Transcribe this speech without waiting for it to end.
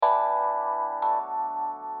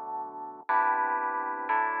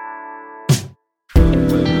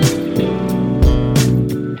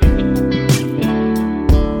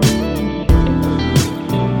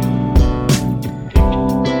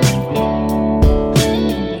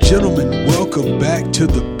to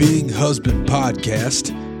the Being Husband podcast.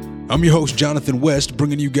 I'm your host, Jonathan West,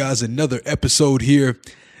 bringing you guys another episode here,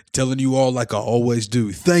 telling you all like I always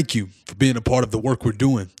do, thank you for being a part of the work we're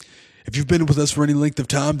doing. If you've been with us for any length of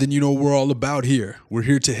time, then you know what we're all about here. We're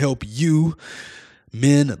here to help you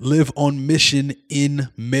men live on mission in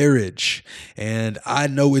marriage. And I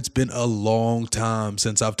know it's been a long time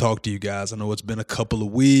since I've talked to you guys. I know it's been a couple of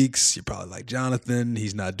weeks. You're probably like, Jonathan,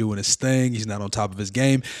 he's not doing his thing. He's not on top of his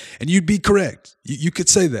game. And you'd be correct. You could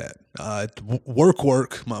say that.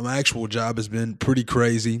 Work. My actual job has been pretty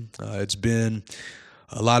crazy. It's been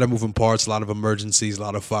a lot of moving parts, a lot of emergencies, a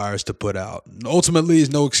lot of fires to put out. And ultimately, it's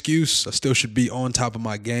no excuse. I still should be on top of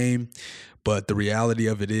my game. But the reality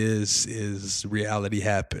of it is reality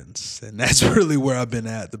happens. And that's really where I've been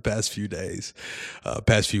at the past few days,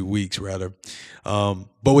 past few weeks, rather.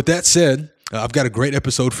 But with that said, I've got a great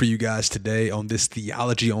episode for you guys today on this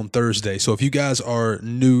Theology on Thursday. So if you guys are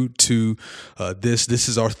new to this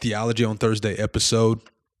is our Theology on Thursday episode.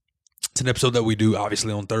 It's an episode that we do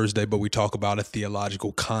obviously on Thursday, but we talk about a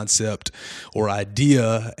theological concept or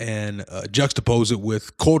idea and juxtapose it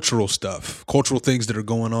with cultural stuff, cultural things that are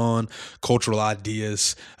going on, cultural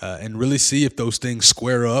ideas, and really see if those things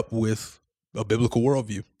square up with a biblical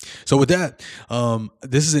worldview. So with that,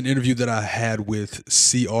 this is an interview that I had with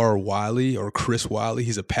C.R. Wiley or Chris Wiley.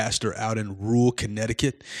 He's a pastor out in rural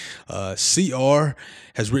Connecticut. C.R.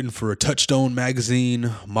 has written for Touchstone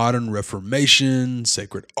Magazine, Modern Reformation,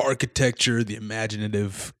 Sacred Architecture, The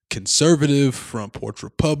Imaginative Conservative, Front Porch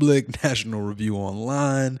Republic, National Review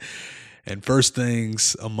Online, and First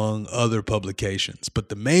Things, among other publications. But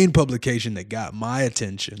the main publication that got my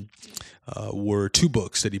attention were two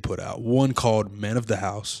books that he put out. One called Men of the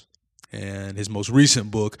House, and his most recent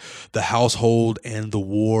book, The Household and the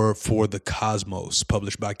War for the Cosmos,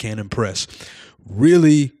 published by Canon Press.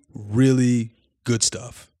 Really, really good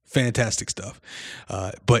stuff. Fantastic stuff.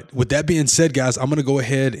 But with that being said, guys, I'm going to go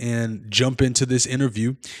ahead and jump into this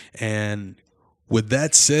interview. And with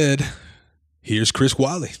that said, here's Chris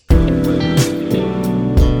Wiley.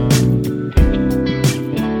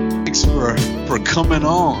 Thanks for coming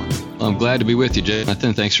on. Well, I'm glad to be with you,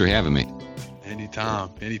 Jonathan. Thanks for having me. Anytime.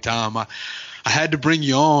 I had to bring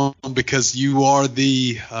you on because you are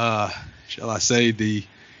the, shall I say, the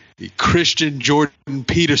Christian Jordan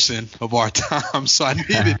Peterson of our time. So I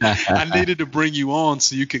needed to bring you on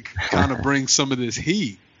so you could kind of bring some of this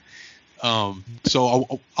heat.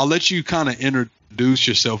 So I'll let you kind of introduce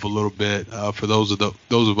yourself a little bit for those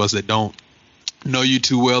of us that don't know you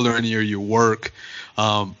too well or any of your work.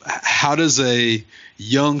 How does a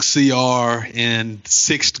young CR in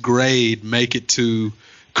 6th grade make it to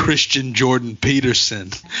Christian Jordan Peterson?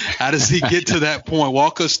 How does he get to that point?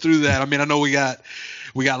 Walk us through that. I mean, I know we got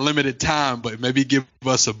limited time, but maybe give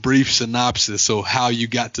us a brief synopsis of how you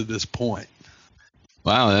got to this point.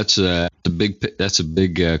 Wow, that's a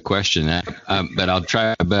big question, but I'll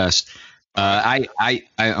try my best.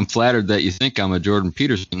 I'm flattered that you think I'm a Jordan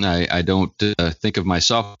Peterson. I don't think of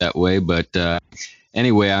myself that way, but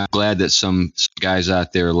anyway, I'm glad that some guys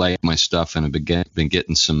out there like my stuff and have been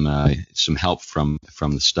getting some help from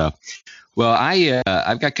the stuff. Well,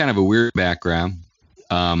 I've got kind of a weird background.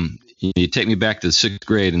 You take me back to the 6th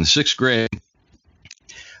grade. In the 6th grade,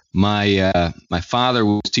 my father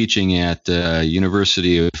was teaching at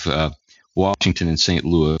University of Washington in St.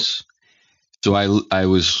 Louis. So I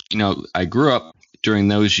was, I grew up during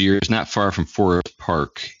those years not far from Forest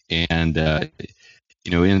Park and,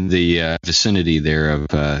 in the vicinity there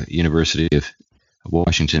of University of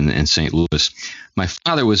Washington and St. Louis. My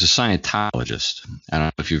father was a Scientologist. I don't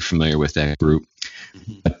know if you're familiar with that group.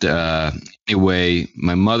 But anyway,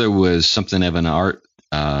 my mother was something of an art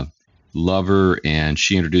lover, and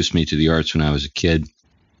she introduced me to the arts when I was a kid.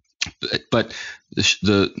 But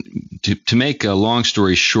to make a long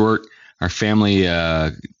story short, our family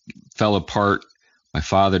fell apart. My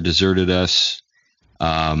father deserted us.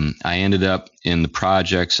 I ended up in the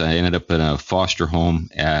projects. I ended up in a foster home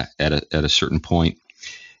at a certain point.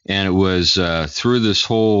 And it was through this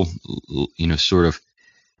whole, sort of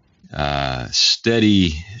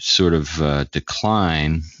steady sort of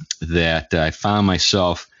decline that I found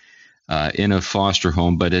myself in a foster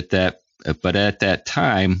home. But at that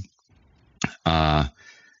time,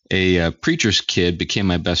 a preacher's kid became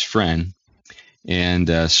my best friend. And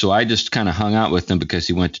so I just kind of hung out with him because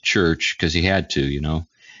he went to church because he had to,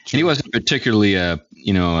 Sure. And he wasn't particularly a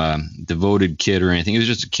devoted kid or anything. He was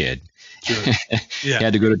just a kid. Sure. Yeah. He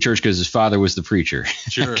had to go to church because his father was the preacher.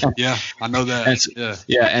 Sure. Yeah, I know that.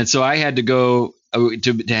 And so I had to go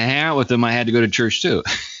to hang out with him. I had to go to church too.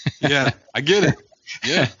 Yeah, I get it.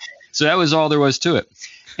 Yeah. So that was all there was to it.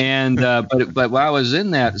 And but while I was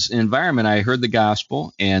in that environment, I heard the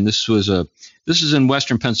gospel, and this is in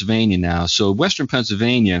Western Pennsylvania now. So Western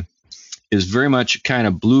Pennsylvania is very much kind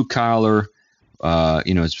of blue collar.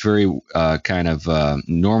 It's very kind of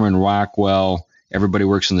Norman Rockwell. Everybody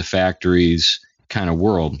works in the factories kind of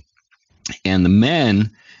world. And the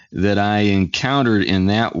men that I encountered in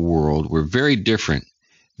that world were very different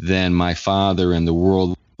than my father and the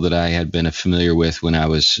world that I had been familiar with when I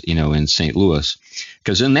was, in St. Louis.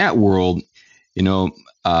 Because in that world,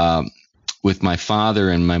 with my father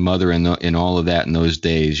and my mother and all of that in those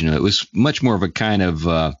days, it was much more of a kind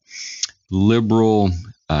of liberal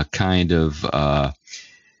kind of,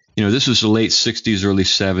 this was the late 60s, early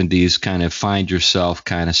 70s, kind of find yourself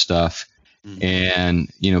kind of stuff. Mm-hmm.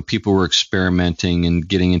 And, people were experimenting and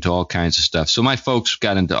getting into all kinds of stuff. So my folks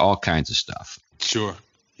got into all kinds of stuff. Sure.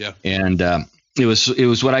 Yeah. And it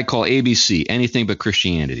was what I call ABC, anything but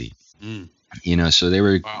Christianity. Mm. So they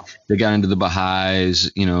got into the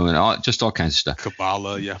Baha'is, and all kinds of stuff.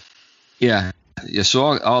 Kabbalah, yeah. Yeah. Yeah.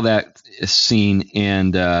 So all that is seen.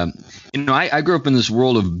 And, I grew up in this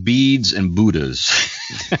world of beads and Buddhas.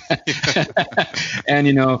 And,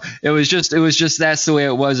 it was just that's the way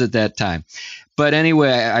it was at that time. But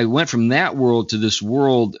anyway, I went from that world to this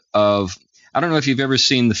world of, I don't know if you've ever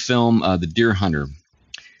seen the film The Deer Hunter.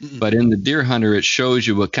 But in The Deer Hunter, it shows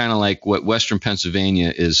you what Western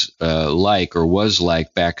Pennsylvania is like or was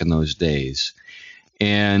like back in those days.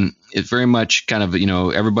 And it's very much kind of,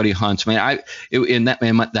 everybody hunts.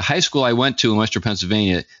 The high school I went to in Western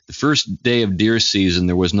Pennsylvania, the first day of deer season,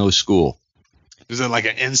 there was no school. Was it like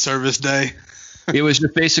an in-service day? It was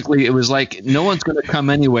just basically, it was like, no one's going to come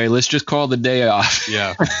anyway. Let's just call the day off.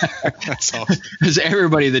 Yeah. That's awesome. Because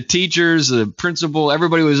everybody, the teachers, the principal,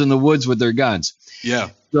 everybody was in the woods with their guns. Yeah.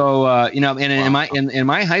 So, in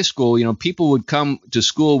my high school, people would come to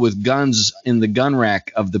school with guns in the gun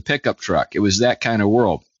rack of the pickup truck. It was that kind of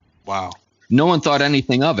world. Wow. No one thought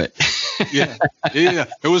anything of it. Yeah.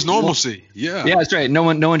 It was normalcy. Yeah. Yeah, that's right. No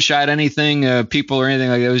one shot anything, people or anything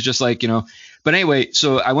like that. It was just like, But anyway,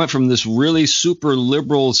 so I went from this really super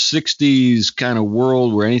liberal 60s kind of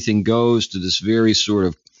world where anything goes to this very sort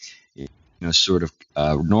of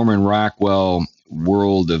Norman Rockwell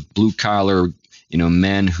world of blue collar,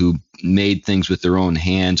 men who made things with their own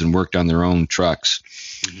hands and worked on their own trucks.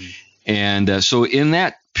 Mm-hmm. And so in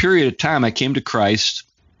that period of time, I came to Christ.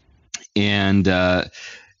 And then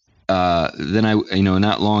I,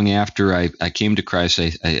 not long after I came to Christ,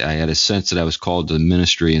 I had a sense that I was called to the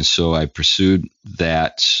ministry. And so I pursued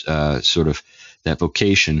that that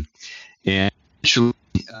vocation. And actually,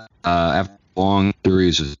 after a long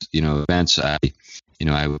series of, events, I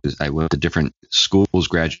went to different schools,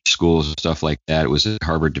 graduate schools and stuff like that. It was at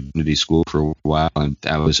Harvard Divinity School for a while, and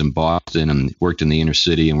I was in Boston and worked in the inner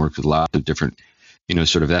city and worked with lots of different,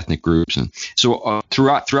 sort of ethnic groups. And so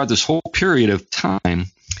throughout this whole period of time,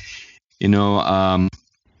 I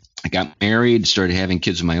got married, started having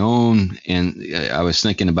kids of my own, and I was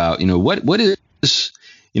thinking about, what is,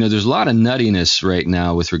 there's a lot of nuttiness right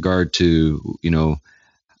now with regard to,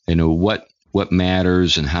 what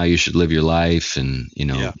matters and how you should live your life and,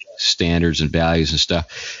 standards and values and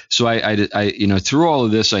stuff. So I through all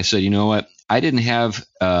of this, I said, what, I didn't have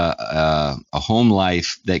a home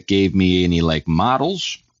life that gave me any like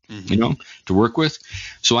models, mm-hmm. To work with.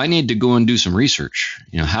 So I need to go and do some research.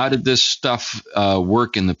 How did this stuff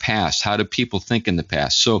work in the past? How did people think in the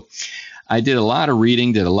past? So I did a lot of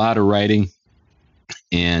reading, did a lot of writing,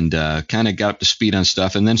 and kind of got up to speed on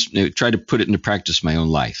stuff, and then tried to put it into practice in my own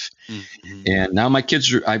life. Mm-hmm. And now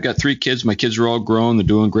I've got 3 kids. My kids are all grown. They're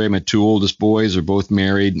doing great. My 2 oldest boys are both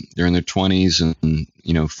married. They're in their 20s and,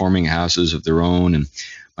 forming houses of their own. And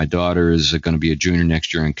my daughter is going to be a junior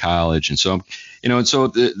next year in college. And so, and so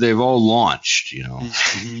they've all launched,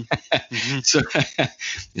 Mm-hmm.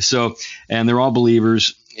 Mm-hmm. So, and they're all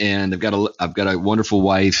believers, and I've got a wonderful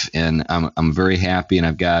wife, and I'm very happy. And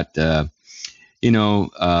I've got,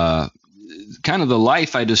 kind of the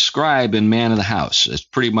life I describe in Man of the House. It's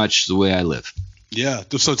pretty much the way I live. Yeah.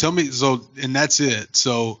 So tell me, and that's it.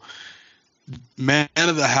 So Man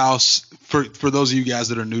of the House, for those of you guys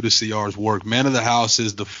that are new to CR's work, Man of the House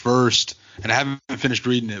is the first, and I haven't finished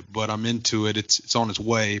reading it, but I'm into it. It's on its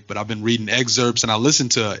way, but I've been reading excerpts, and I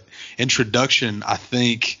listened to introduction. I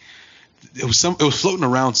think it was floating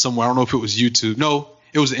around somewhere. I don't know if it was YouTube. No,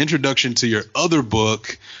 it was an introduction to your other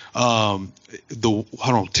book. Hold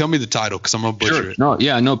on, tell me the title because I'm gonna butcher it.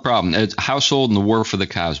 No problem. It's Household and the War for the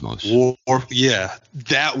Cosmos.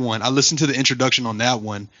 That one. I listened to the introduction on that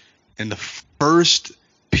one, and the first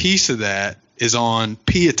piece of that is on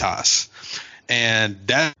Pietas. And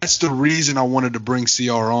that's the reason I wanted to bring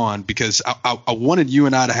CR on, because I wanted you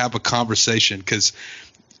and I to have a conversation, because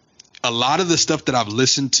a lot of the stuff that I've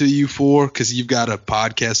listened to you for, because you've got a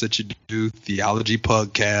podcast that you do, Theology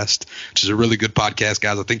Podcast, which is a really good podcast,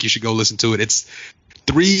 guys. I think you should go listen to it. It's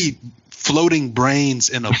 3 floating brains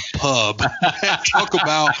in a pub that talk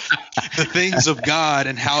about the things of God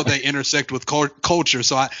and how they intersect with culture.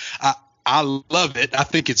 So I love it. I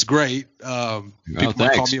think it's great. People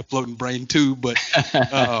might call me a floating brain too, but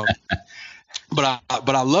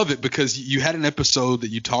I love it because you had an episode that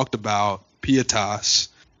you talked about pietas,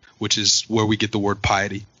 which is where we get the word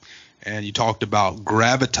piety, and you talked about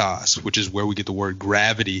gravitas, which is where we get the word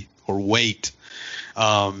gravity or weight,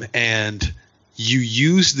 and you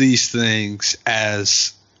use these things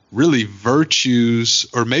as really virtues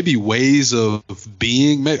or maybe ways of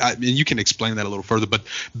being. And you can explain that a little further, but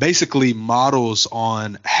basically models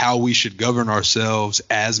on how we should govern ourselves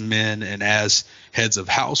as men and as heads of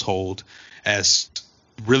household, as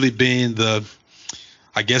really being the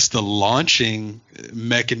launching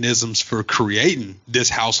mechanisms for creating this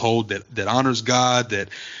household that honors God, that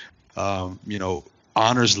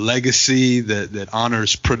honors legacy, that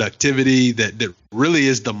honors productivity, that really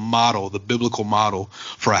is the model, the biblical model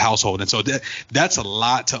for a household. And so that's a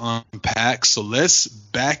lot to unpack. So let's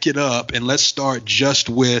back it up and let's start just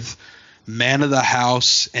with man of the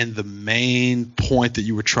house and the main point that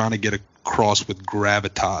you were trying to get across with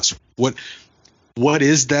gravitas. What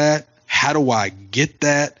is that? How do I get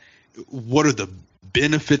that? What are the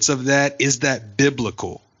benefits of that? Is that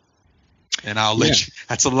biblical? And I'll let you.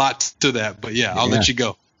 That's a lot to that, but I'll let you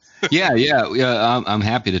go. I'm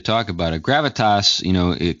happy to talk about it. Gravitas,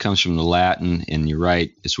 it comes from the Latin, and you're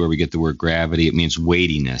right. It's where we get the word gravity. It means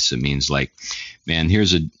weightiness. It means like, man,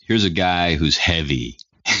 here's a guy who's heavy.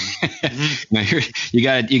 You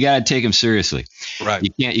gotta take him seriously.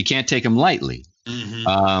 Right. You can't take him lightly.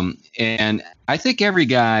 Mm-hmm. And I think every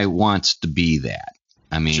guy wants to be that.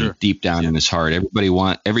 I mean, sure. Deep down in his heart,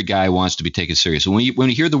 every guy wants to be taken serious. So when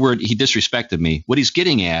you hear the word, he disrespected me, what he's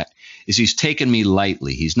getting at is he's taking me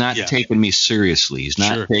lightly. He's not taking me seriously. He's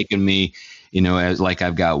not taking me, as like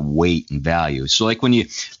I've got weight and value. So like when you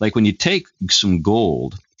take some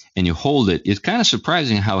gold and you hold it, it's kind of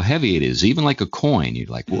surprising how heavy it is. Even like a coin, you're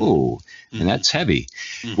like, whoa, and that's heavy.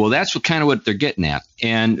 Well, that's what they're getting at.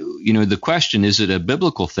 And, the question, is it a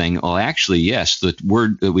biblical thing? Well, actually, yes. The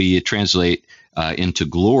word that we translate into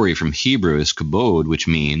glory from Hebrew is kabod, which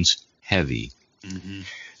means heavy. Mm-hmm.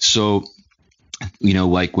 So,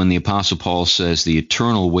 like when the Apostle Paul says the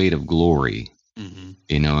eternal weight of glory,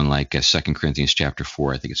 in like 2 Corinthians chapter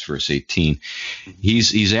 4, I think it's verse 18,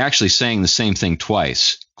 he's actually saying the same thing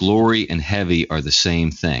twice. Glory and heavy are the same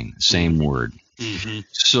thing, same word. Mm-hmm.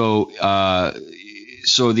 So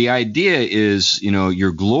the idea is,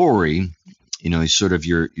 your glory, is sort of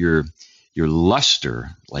your luster,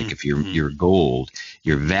 like if you're gold,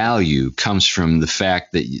 your value comes from the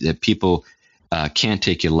fact that people can't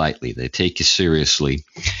take you lightly. They take you seriously.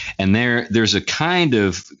 And there's a kind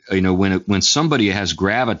of, when somebody has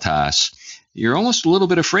gravitas, you're almost a little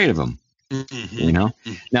bit afraid of them.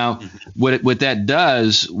 Mm-hmm. Now, what that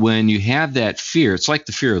does when you have that fear, it's like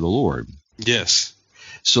the fear of the Lord. Yes.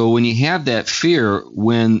 So when you have that fear,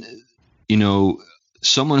 when,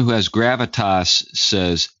 someone who has gravitas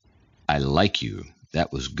says, I like you,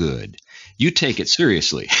 that was good, you take it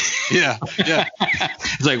seriously. Yeah.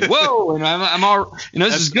 It's like, whoa, and I'm all,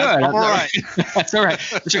 this is good. I'm all right. That's all right.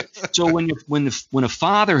 So when a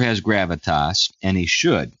father has gravitas, and he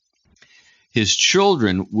should, his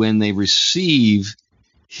children, when they receive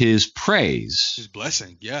his praise, his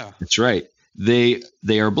blessing, that's right. They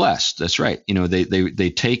are blessed. That's right. They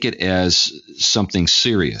take it as something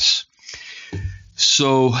serious.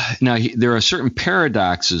 So now there are certain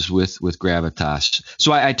paradoxes with gravitas.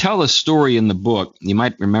 So I tell a story in the book. You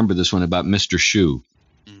might remember this one about Mr. Shoe.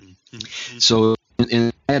 Mm-hmm. So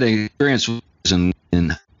I had an experience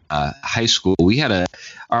in high school. We had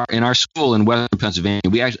in our school in Western Pennsylvania,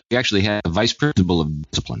 we actually had a vice principal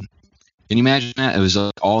of discipline. Can you imagine that? It was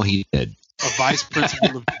all he did. A vice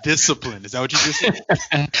principal of discipline. Is that what you just said?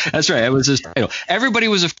 That's right. That was his title. Everybody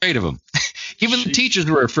was afraid of him. Even the teachers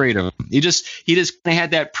were afraid of him. He just kind of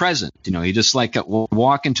had that presence. He just like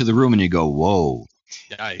walk into the room and you go, whoa.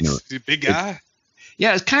 Nice. Big guy.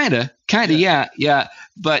 It's kind of, yeah.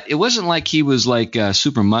 But it wasn't like he was like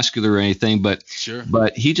super muscular or anything. But sure.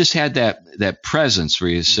 But he just had that presence where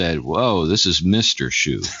you said, whoa, this is Mr.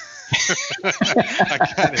 Shoe. I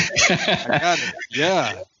got it.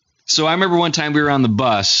 Yeah. So I remember one time we were on the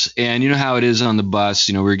bus, and you know how it is on the bus.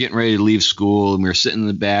 We were getting ready to leave school, and we were sitting in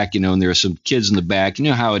the back, and there were some kids in the back. You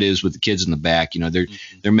know how it is with the kids in the back.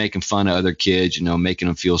 They're making fun of other kids, making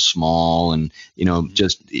them feel small, and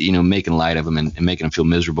just making light of them and making them feel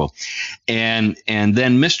miserable. And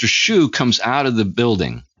then Mr. Shu comes out of the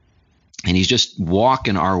building, and he's just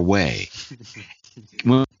walking our way.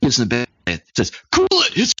 When he's in the bed, it says, "Cool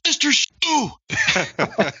it! It's Mr. Shu!"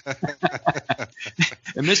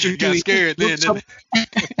 And Mr. Shu got scared then, didn't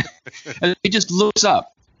and he just looks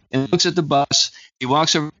up and looks at the bus. He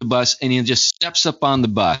walks over to the bus and he just steps up on the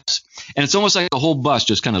bus. And it's almost like the whole bus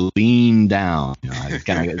just kind of leaned down,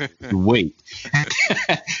 kind of weight.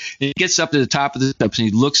 He gets up to the top of the steps and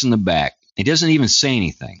he looks in the back. He doesn't even say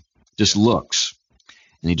anything, just looks.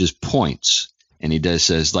 And he just points. And he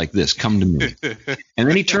says like this, "Come to me." And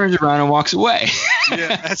then he turns around and walks away.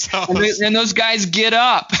 Yeah, that's awesome. and those guys get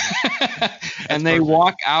up and they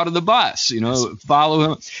walk out of the bus,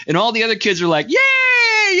 follow him. And all the other kids are like, "Yay,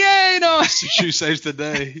 yay!" Mr. Shu saves the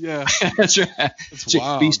day. Yeah, that's right. That's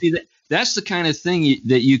wild. You see, that's the kind of thing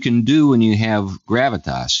that you can do when you have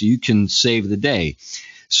gravitas. You can save the day.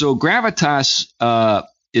 So gravitas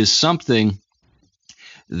is something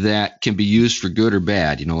that can be used for good or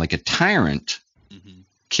bad. Like a tyrant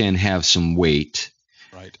can have some weight,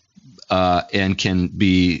 right? And can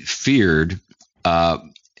be feared.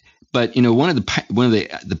 But one of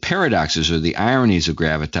the paradoxes or the ironies of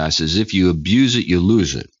gravitas is if you abuse it, you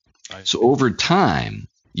lose it. Right. So over time,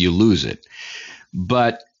 you lose it.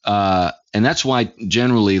 But and that's why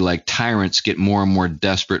generally, like, tyrants get more and more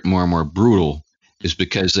desperate, more and more brutal, is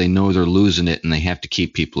because they know they're losing it and they have to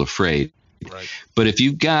keep people afraid. Right. But if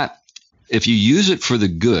you use it for the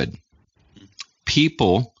good,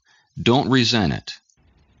 people don't resent it.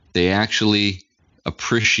 They actually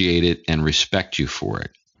appreciate it and respect you for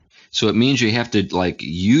it. So it means you have to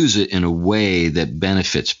use it in a way that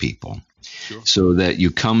benefits people. Sure. So that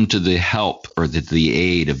you come to the help or the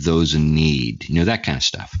aid of those in need, that kind of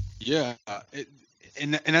stuff. Yeah.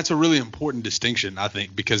 And that's a really important distinction, I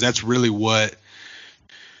think, because that's really what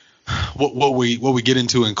we get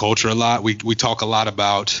into in culture a lot. We talk a lot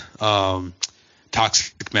about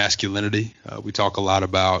toxic masculinity. We talk a lot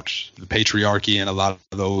about the patriarchy and a lot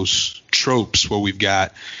of those tropes where we've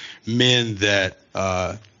got men that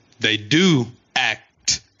they do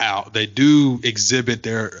act out. They do exhibit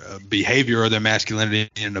their behavior or their masculinity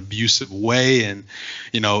in an abusive way. And,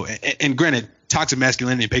 and granted, toxic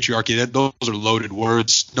masculinity and patriarchy, those are loaded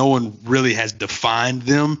words. No one really has defined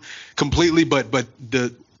them completely, but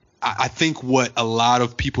I think what a lot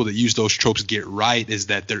of people that use those tropes get right is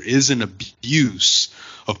that there is an abuse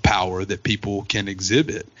of power that people can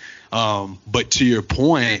exhibit. But to your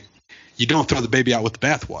point, you don't throw the baby out with the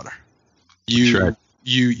bathwater.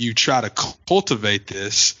 You try to cultivate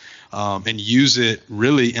this and use it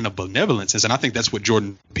really in a benevolent sense. And I think that's what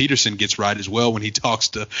Jordan Peterson gets right as well when he talks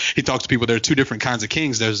to people. There are two different kinds of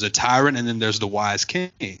kings. There's the tyrant and then there's the wise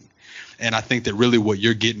king. And I think that really what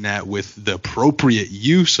you're getting at with the appropriate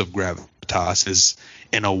use of gravitas is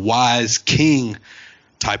in a wise king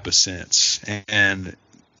type of sense. And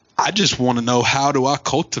I just want to know, how do I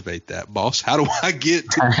cultivate that, boss? How do I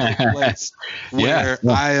get to a place where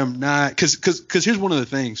I am not – because here's one of the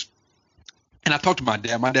things. And I talked to my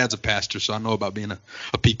dad. My dad's a pastor, so I know about being a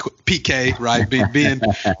PK, right?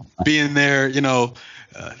 Being there,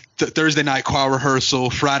 Thursday night choir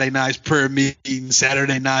rehearsal, Friday night's prayer meeting,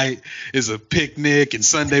 Saturday night is a picnic, and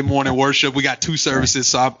Sunday morning worship. We got two services,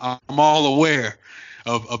 so I'm all aware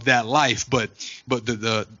of that life. But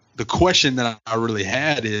the question that I really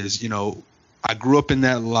had is, I grew up in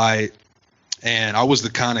that light, and I was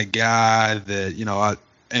the kind of guy that,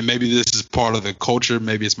 and maybe this is part of the culture,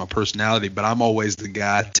 maybe it's my personality, but I'm always the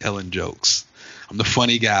guy telling jokes. I'm the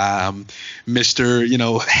funny guy. I'm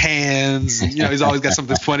Mr. Hands. He's always got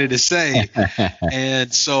something funny to say.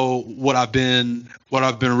 And so what I've been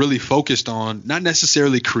really focused on, not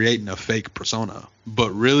necessarily creating a fake persona,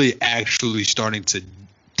 but really actually starting to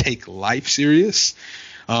take life serious.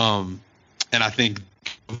 And I think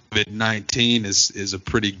COVID-19 is a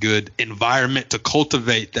pretty good environment to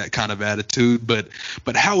cultivate that kind of attitude. But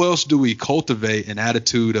how else do we cultivate an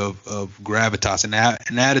attitude of gravitas,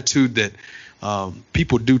 an attitude that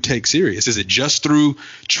people do take serious? Is it just through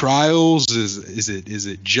trials? Is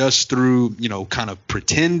it just through kind of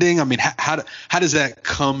pretending? I mean, how does that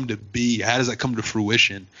come to be? How does that come to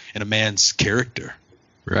fruition in a man's character?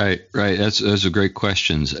 Right. Those are great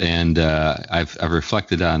questions, and I've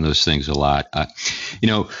reflected on those things a lot.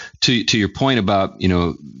 To your point about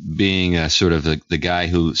being sort of the guy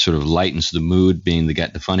who sort of lightens the mood, being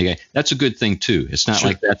the funny guy. That's a good thing too. It's not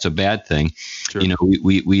like that's a bad thing. Sure.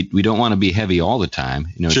 We don't want to be heavy all the time.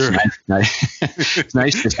 Sure. It's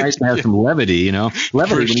nice to have some levity.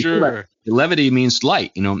 Levity. For sure. Levity means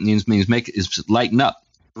light. Means is lighten up.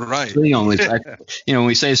 Right. So, when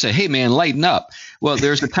we say, hey man, lighten up. Well,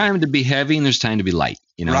 there's a time to be heavy and there's time to be light.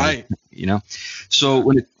 Right. So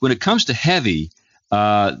when it comes to heavy,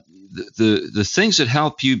 the things that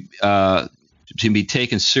help you to be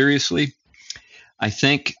taken seriously, I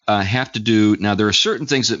think have to do. Now there are certain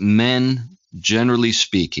things that men, generally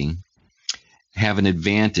speaking, have an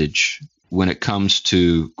advantage when it comes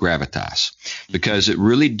to gravitas, because it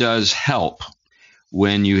really does help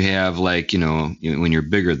when you have when you're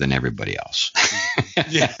bigger than everybody else.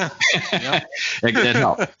 Yeah. that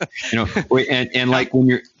helps. And like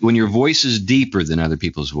when your voice is deeper than other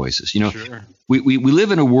people's voices. Sure. We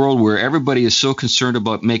live in a world where everybody is so concerned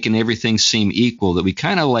about making everything seem equal that we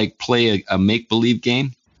kind of like play a make-believe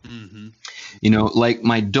game. Mm-hmm. Like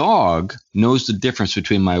my dog knows the difference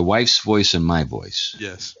between my wife's voice and my voice.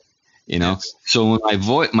 Yes. Yes. So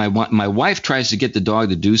when my wife tries to get the dog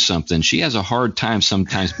to do something, she has a hard time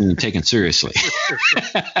sometimes being taken seriously.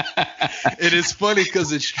 It is funny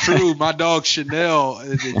because it's true. My dog Chanel,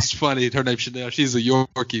 it's funny. Her name's Chanel. She's a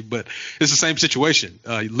Yorkie, but it's the same situation.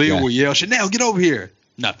 Leah will yell, "Chanel, get over here!"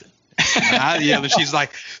 Nothing. I yell, and she's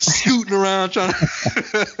like scooting around trying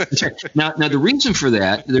to. Now the reason for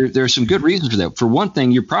that, there are some good reasons for that. For one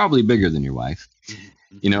thing, you're probably bigger than your wife.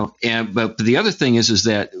 But the other thing is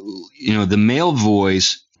that the male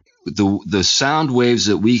voice, the sound waves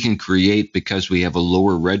that we can create because we have a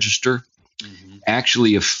lower register,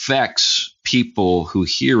 actually affects people who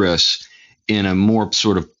hear us in a more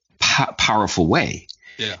sort of powerful way.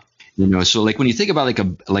 Yeah. So like when you think about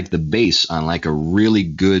like the bass on like a really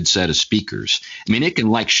good set of speakers, I mean it can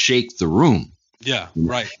like shake the room. Yeah.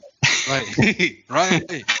 Right. Right.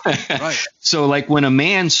 So like when a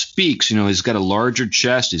man speaks, he's got a larger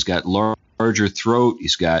chest, he's got larger throat,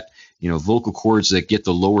 he's got, vocal cords that get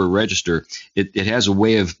the lower register. It has a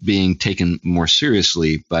way of being taken more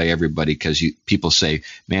seriously by everybody because people say,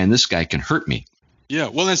 man, this guy can hurt me. Yeah.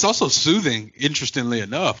 Well, it's also soothing, interestingly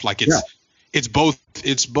enough. Like it's both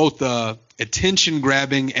attention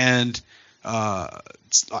grabbing and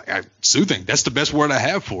soothing. That's the best word I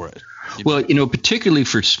have for it. Well, particularly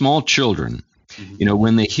for small children,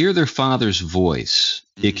 when they hear their father's voice,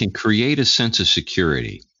 it can create a sense of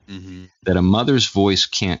security that a mother's voice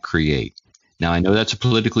can't create. Now, I know that's a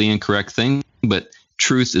politically incorrect thing, but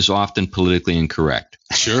truth is often politically incorrect.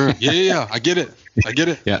 Sure. Yeah. I get it.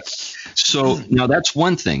 Yeah. So now that's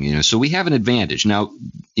one thing, so we have an advantage. Now,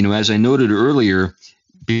 as I noted earlier,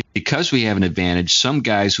 because we have an advantage, some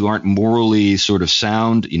guys who aren't morally sort of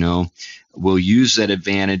sound, will use that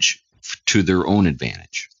advantage to their own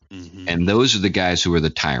advantage. Mm-hmm. And those are the guys who are the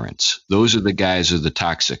tyrants. Those are the guys who are the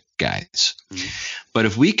toxic guys. Mm-hmm. But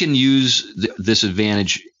if we can use this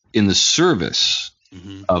advantage in the service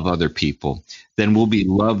of other people, then we'll be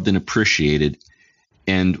loved and appreciated.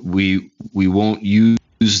 And we won't use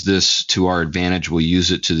this to our advantage. We'll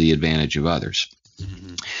use it to the advantage of others.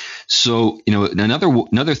 Mm-hmm. So,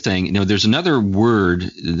 another thing, there's another word.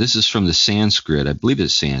 This is from the Sanskrit. I believe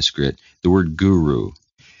it's Sanskrit. The word guru.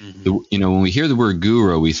 Mm-hmm. When we hear the word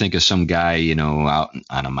guru, we think of some guy, out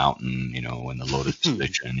on a mountain, in the lotus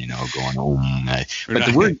position, going om. But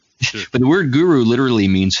the word guru literally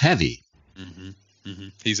means heavy. Mm-hmm. Mm-hmm.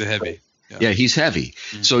 He's a heavy. Yeah, he's heavy.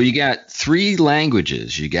 Mm-hmm. So you got three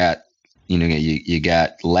languages. You got you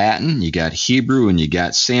got Latin, you got Hebrew, and you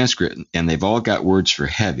got Sanskrit, and they've all got words for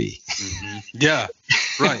heavy. Mm-hmm. Yeah,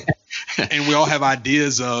 right. And we all have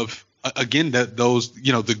ideas of, again, that those,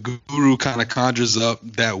 the guru kind of conjures up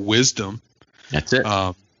that wisdom. That's it.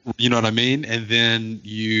 You know what I mean? And then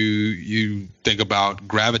you think about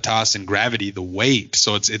gravitas and gravity, the weight.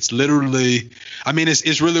 So it's literally, I mean,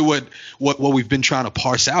 it's really what we've been trying to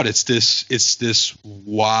parse out. It's this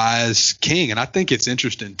wise king. And I think it's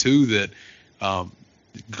interesting too that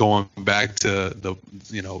going back to the,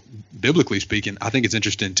 biblically speaking, I think it's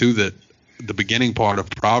interesting too that the beginning part of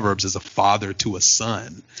Proverbs is a father to a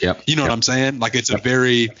son. Yep. You know what I'm saying? Like it's a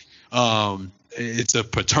very it's a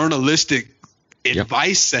paternalistic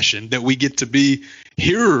advice session that we get to be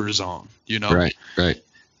hearers on, Right.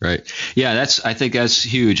 Yeah, I think that's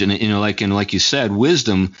huge. And like you said,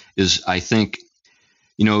 wisdom is, I think,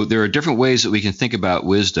 there are different ways that we can think about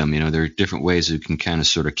wisdom. There are different ways that we can kind of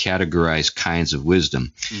sort of categorize kinds of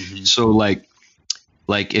wisdom. Mm-hmm. So like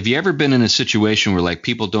like, have you ever been in a situation where like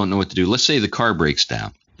people don't know what to do? Let's say the car breaks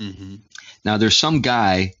down. Mm-hmm. Now there's some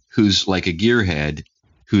guy who's like a gearhead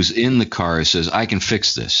who's in the car and says, I can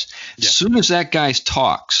fix this. Yeah. As soon as that guy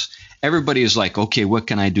talks, everybody is like, okay, what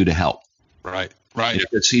can I do to help? Right.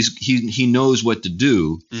 Because he knows what to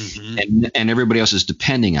do, and everybody else is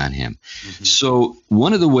depending on him. Mm-hmm. So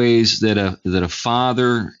one of the ways that a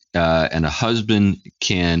father and a husband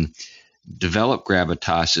can develop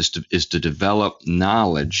gravitas is to develop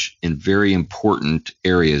knowledge in very important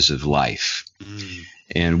areas of life. Mm.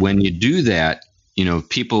 And when you do that,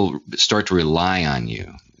 people start to rely on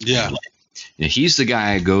you. Yeah. He's the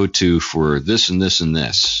guy I go to for this and this and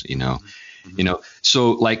this,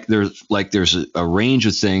 so like there's a range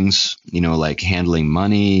of things, like handling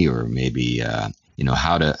money, or maybe,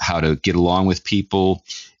 how to get along with people,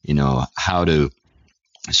 how to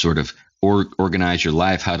sort of organize your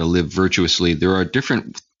life, how to live virtuously. There are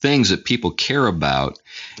different things that people care about.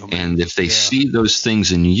 And if they see those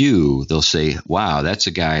things in you, they'll say, wow, that's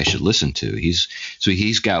a guy I should listen to.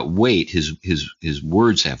 He's got weight. His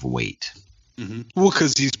words have weight. Mm-hmm. Well,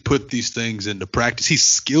 because he's put these things into practice. He's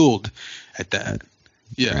skilled at that.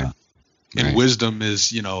 Yeah. Right. And wisdom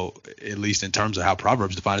is, at least in terms of how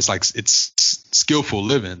Proverbs define it, it's like it's skillful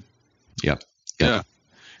living. Yep. Yeah.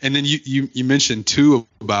 And then you mentioned too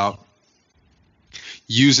about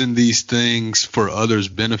using these things for others'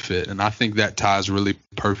 benefit, and I think that ties really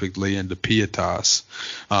perfectly into pietas.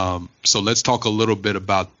 So let's talk a little bit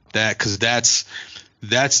about that, because that's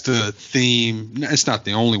the theme. It's not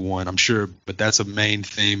the only one, I'm sure, but that's a main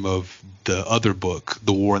theme of the other book,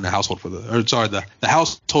 The War in the Household the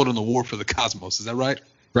Household and the War for the Cosmos. Is that right?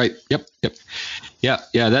 Right. Yep. Yeah.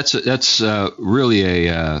 That's really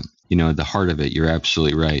the heart of it. You're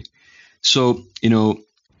absolutely right. So,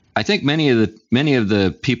 I think many of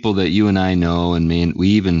the people that you and I know, and we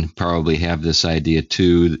even probably have this idea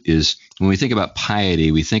too, is when we think about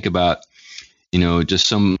piety, we think about, just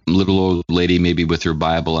some little old lady maybe with her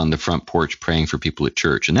Bible on the front porch praying for people at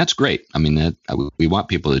church, and that's great. I mean, we want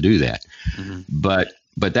people to do that, but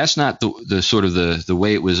that's not the sort of the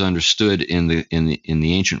way it was understood in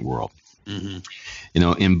the ancient world.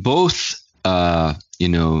 In both the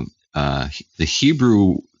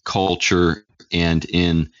Hebrew culture and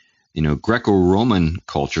in Greco-Roman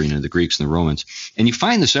culture, the Greeks and the Romans, and you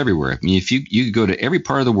find this everywhere. I mean, if you go to every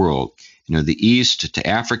part of the world, the East to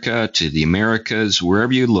Africa to the Americas,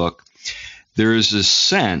 wherever you look, there is a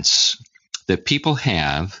sense that people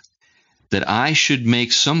have that I should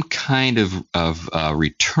make some kind of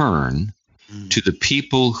return to the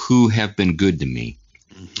people who have been good to me,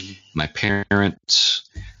 my parents,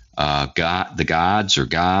 God, the gods, or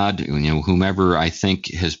God, whomever I think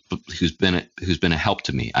who's been a help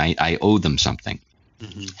to me. I owe them something,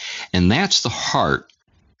 and that's the heart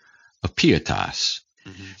of pietas.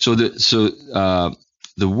 So the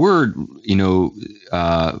word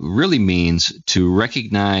really means to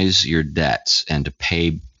recognize your debts and to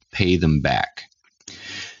pay them back.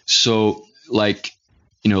 So like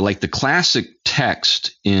the classic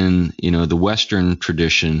text in the Western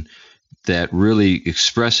tradition that really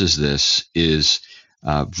expresses this is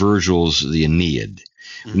Virgil's The Aeneid.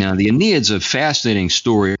 Now, the Aeneid's a fascinating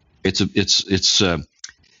story. It's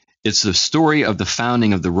the story of the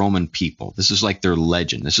founding of the Roman people. This is like their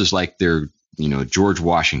legend. This is like their George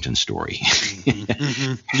Washington story.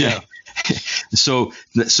 Yeah. So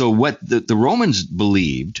what the Romans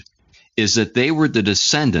believed is that they were the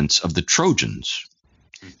descendants of the Trojans.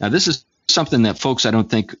 Now, this is something that folks I don't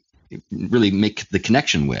think really make the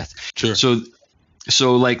connection with. Sure.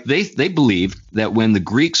 So like they believed that when the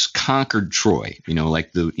Greeks conquered Troy,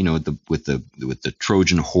 like with the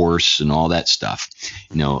Trojan horse and all that stuff,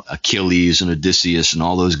 Achilles and Odysseus and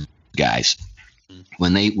all those guys,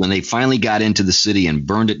 when they finally got into the city and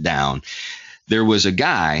burned it down, there was a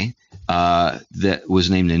guy that was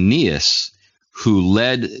named Aeneas who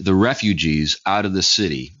led the refugees out of the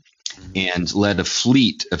city and led a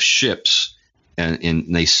fleet of ships.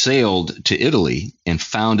 And they sailed to Italy and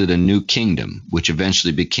founded a new kingdom, which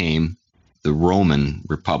eventually became the Roman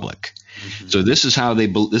Republic. So this is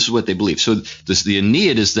this is what they believe. So the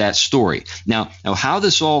Aeneid is that story. Now how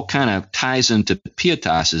this all kind of ties into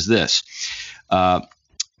pietas is this: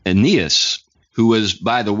 Aeneas, who was,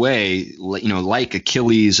 by the way, like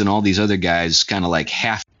Achilles and all these other guys, kind of like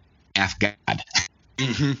half god.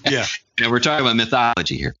 Yeah. We're talking about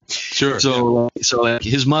mythology here. Sure. So like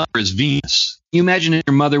his mother is Venus. Can you imagine if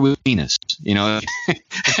your mother was Venus? That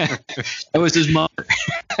was his mother.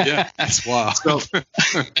 Yeah, that's wild.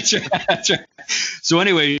 That's right. So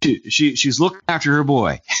anyway, she's looking after her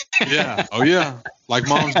boy. Yeah. Oh yeah, like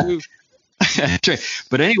moms do. That's right.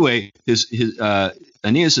 But anyway,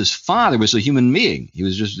 Aeneas's father was a human being. He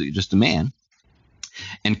was just a man.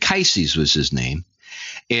 Anchises was his name.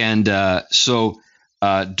 And so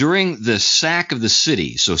during the sack of the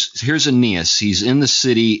city, so here's Aeneas. He's in the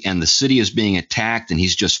city, and the city is being attacked, and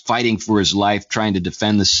he's just fighting for his life, trying to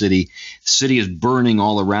defend the city. The city is burning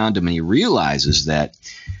all around him, and he realizes that,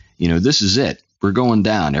 this is it. We're going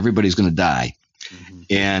down. Everybody's going to die. Mm-hmm.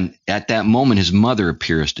 And at that moment, his mother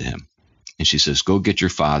appears to him, and she says, "Go get your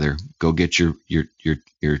father. Go get your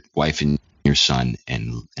wife and your son,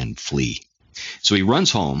 and flee." So he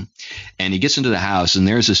runs home, and he gets into the house, and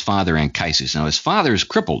there's his father Anchises. Now his father is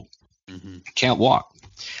crippled, can't walk.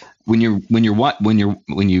 When you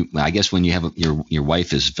I guess when you have your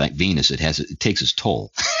wife is Venus, it takes its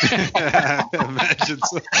toll. Imagine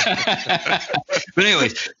so. But anyway,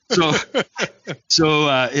 so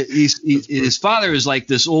his father is like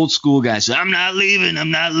this old school guy. Says, I'm not leaving.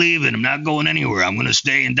 I'm not going anywhere. I'm going to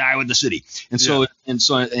stay and die with the city. And so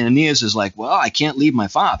Aeneas is like, well, I can't leave my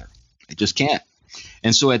father. I just can't.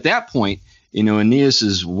 And so at that point,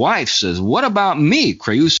 Aeneas's wife says, "What about me?"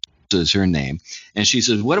 Creusa is her name. And she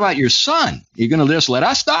says, "What about your son? You're going to just let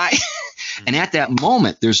us die?" And at that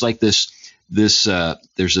moment, there's like there's this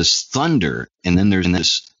thunder, and then there's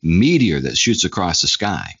this meteor that shoots across the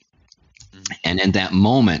sky. And in that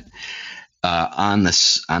moment, on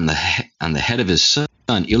the head of his son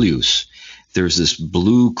Ilius, there's this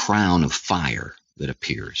blue crown of fire that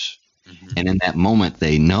appears. And in that moment,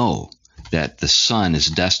 they know that the son is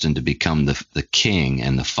destined to become the king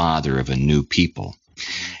and the father of a new people.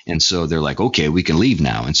 And so they're like, okay, we can leave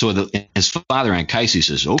now. And so his father Anchises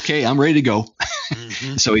says, okay, I'm ready to go.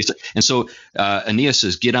 So Aeneas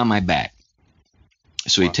says, get on my back.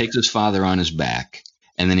 So he takes his father on his back,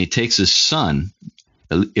 and then he takes his son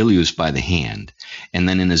Ilius by the hand. And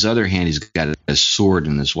then in his other hand, he's got a sword,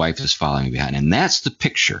 and his wife is following behind. And that's the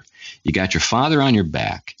picture. You got your father on your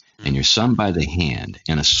back, and your son by the hand,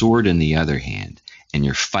 and a sword in the other hand, and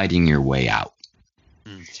you're fighting your way out.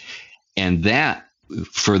 And that,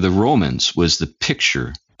 for the Romans, was the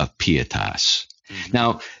picture of pietas.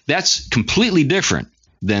 Now, that's completely different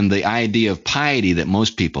than the idea of piety that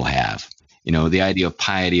most people have. The idea of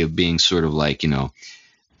piety of being sort of like,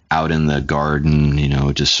 out in the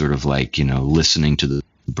garden, just sort of like, listening to the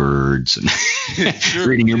birds and sure,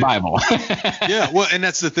 reading your Bible. Yeah, well, and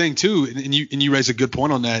that's the thing too, and you raise a good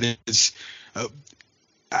point on that. Is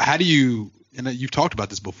how do you, and you've talked about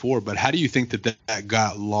this before, but how do you think that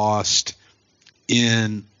got lost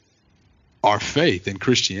in our faith in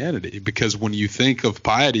Christianity? Because when you think of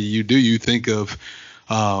piety, you think of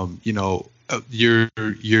and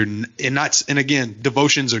again,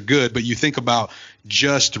 devotions are good, but you think about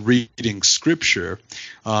just reading scripture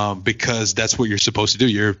because that's what you're supposed to do.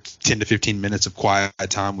 You're 10 to 15 minutes of quiet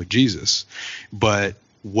time with Jesus. But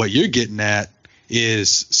what you're getting at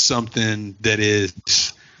is something that is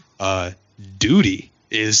duty,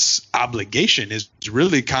 is obligation, is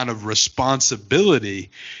really kind of responsibility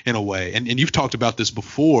in a way. And you've talked about this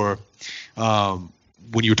before when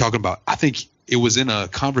you were talking about, I think it was in a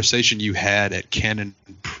conversation you had at Canon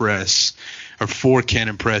Press or for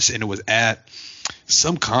Canon Press, and it was at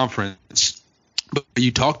some conference, but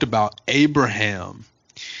you talked about Abraham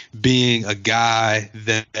being a guy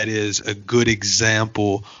that is a good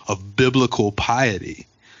example of biblical piety.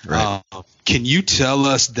 Right. Can you tell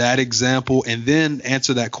us that example and then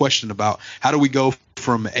answer that question about how do we go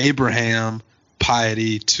from Abraham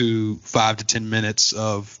piety to 5 to 10 minutes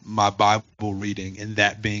of my Bible reading, and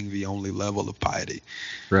that being the only level of piety?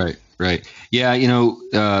 Right. Yeah,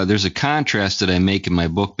 there's a contrast that I make in my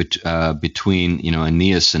book between,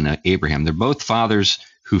 Aeneas and Abraham. They're both fathers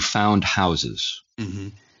who found houses. Mm-hmm.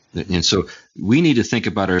 And so we need to think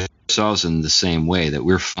about ourselves in the same way, that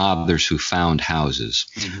we're fathers who found houses.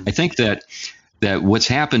 Mm-hmm. I think that what's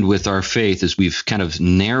happened with our faith is we've kind of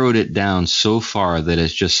narrowed it down so far that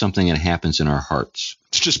it's just something that happens in our hearts.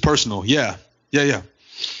 It's just personal. Yeah.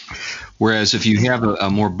 Whereas if you have a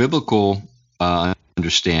more biblical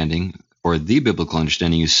understanding, or the biblical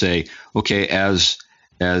understanding, you say, okay, as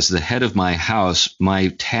the head of my house, my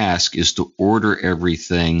task is to order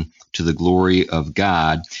everything to the glory of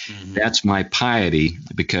God. Mm-hmm. That's my piety,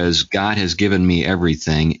 because God has given me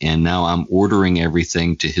everything, and now I'm ordering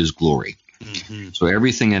everything to his glory. Mm-hmm. So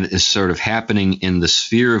everything that is sort of happening in the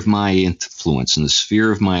sphere of my influence, in the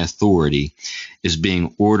sphere of my authority, is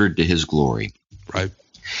being ordered to his glory. Right.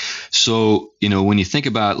 So, when you think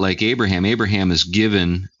about like Abraham is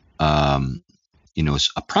given, a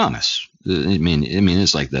promise. I mean,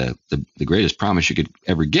 it's like the greatest promise you could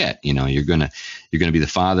ever get. You're gonna be the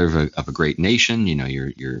father of a great nation.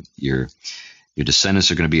 You're Your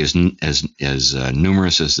descendants are going to be as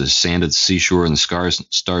numerous as the sand of the seashore and the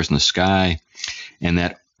stars in the sky, and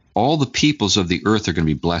that all the peoples of the earth are going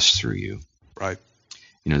to be blessed through you. Right.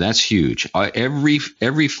 That's huge. Every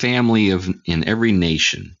family in every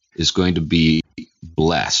nation is going to be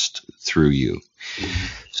blessed through you.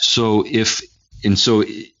 So his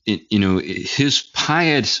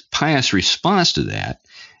pious response to that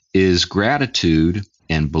is gratitude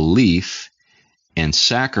and belief and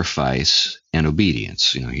sacrifice and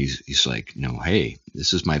obedience. He's like, hey,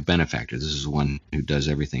 this is my benefactor. This is the one who does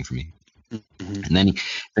everything for me. Mm-hmm. And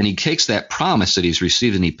then he takes that promise that he's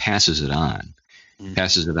received and he passes it on. Mm-hmm.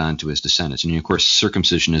 Passes it on to his descendants. And of course,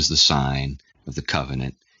 circumcision is the sign of the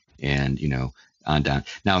covenant, and on down.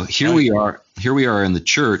 Now here we are in the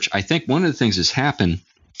church. I think one of the things that's happened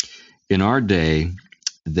in our day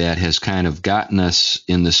that has kind of gotten us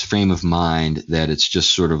in this frame of mind that it's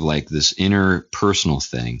just sort of like this interpersonal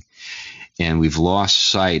thing, and we've lost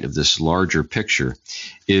sight of this larger picture,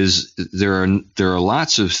 is there are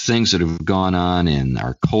lots of things that have gone on in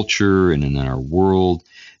our culture and in our world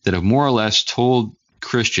that have more or less told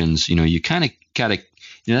Christians, you kind of got to,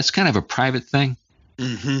 that's kind of a private thing.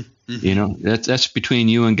 Mm-hmm. Mm-hmm. That's between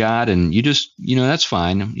you and God, and you just, that's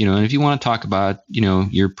fine. And if you want to talk about,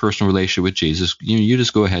 your personal relationship with Jesus, you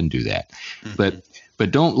just go ahead and do that. Mm-hmm.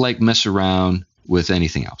 But don't mess around with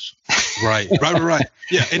anything else. Right.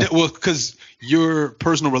 Yeah. Because your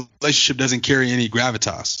personal relationship doesn't carry any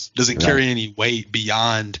gravitas, doesn't carry any weight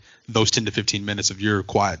beyond those 10 to 15 minutes of your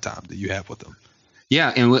quiet time that you have with them.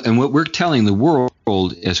 Yeah. And what we're telling the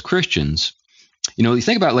world as Christians, you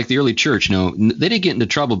think about the early church, they didn't get into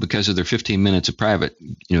trouble because of their 15 minutes of private,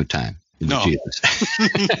 time. No, Jesus.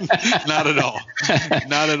 Not at all.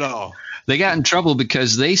 Not at all. They got in trouble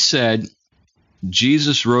because they said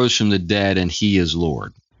Jesus rose from the dead and he is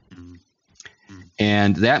Lord. Mm-hmm.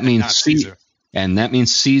 And that means Caesar. And that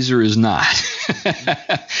means Caesar is not.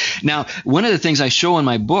 Now, one of the things I show in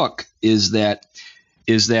my book is that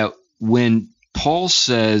when Paul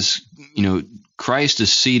says, Christ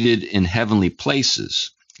is seated in heavenly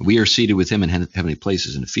places, we are seated with him in heavenly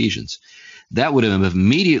places in Ephesians, that would have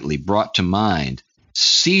immediately brought to mind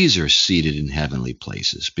Caesar seated in heavenly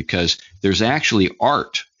places, because there's actually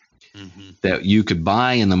art that you could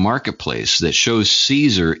buy in the marketplace that shows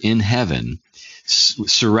Caesar in heaven,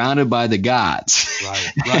 surrounded by the gods.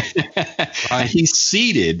 Right. He's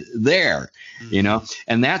seated there,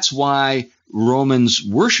 and that's why Romans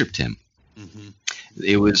worshipped him. Mm-hmm.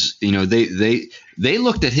 It was, they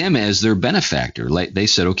looked at him as their benefactor. Like they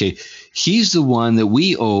said, okay, he's the one that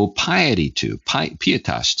we owe piety to,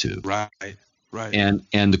 pietas to. Right.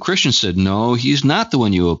 And the Christians said, no, he's not the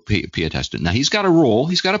one you owe pietas to. Now, he's got a role,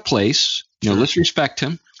 he's got a place. Sure. Let's respect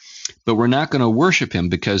him, but we're not going to worship him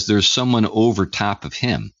because there's someone over top of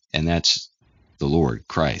him, and that's the Lord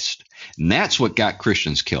Christ. And that's what got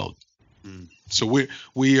Christians killed. So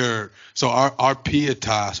our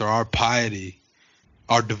pietas, or our piety,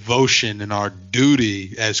 our devotion and our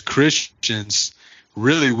duty as Christians,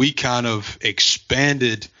 really we kind of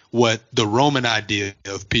expanded what the Roman idea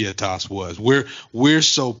of pietas was. We're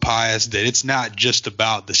so pious that it's not just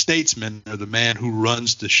about the statesman or the man who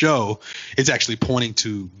runs the show. It's actually pointing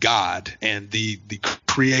to God and the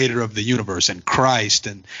creator of the universe and Christ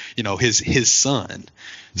and his son.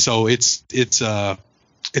 So it's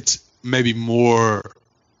maybe more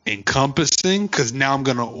encompassing, because now I'm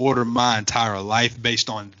going to order my entire life based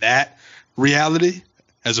on that reality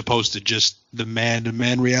as opposed to just the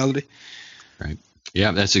man-to-man reality. Right.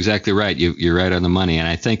 Yeah, that's exactly right. You're right on the money. And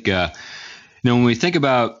I think, when we think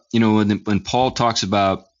about, when Paul talks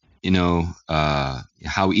about,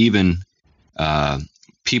 how even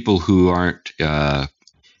people who aren't,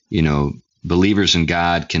 believers in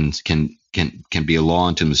God can be a law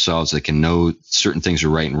unto themselves. They can know certain things are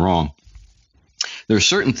right and wrong. There are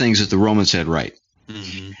certain things that the Romans had right.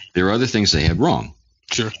 Mm-hmm. There are other things they had wrong.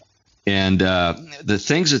 Sure. And the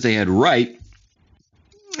things that they had right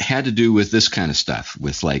had to do with this kind of stuff.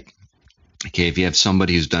 With okay, if you have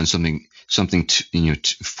somebody who's done something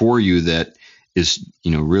for you that is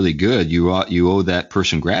really good, you owe that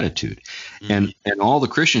person gratitude. Mm-hmm. And all the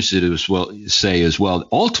Christians did say as well,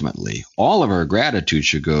 ultimately, all of our gratitude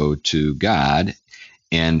should go to God,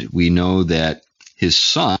 and we know that His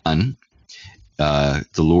Son, the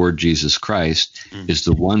Lord Jesus Christ, is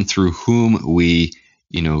the one through whom we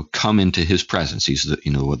come into His presence. He's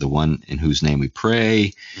the one in whose name we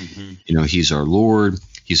pray. Mm-hmm. He's our Lord.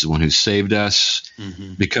 He's the one who saved us.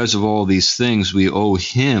 Mm-hmm. Because of all these things, we owe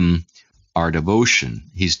Him our devotion.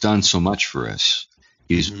 He's done so much for us.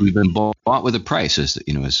 We've been bought with a price, as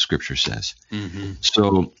Scripture says.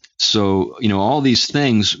 So all these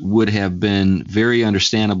things would have been very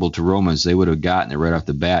understandable to Romans. They would have gotten it right off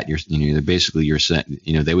the bat. You're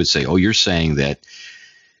saying, they would say, oh, you're saying that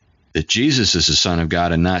Jesus is the Son of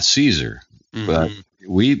God and not Caesar. But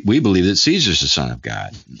we believe that Caesar's the Son of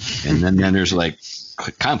God. And then there's like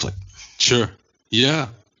conflict. Sure. Yeah.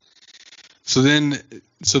 So then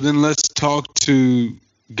let's talk to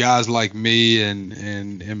guys like me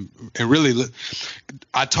and really,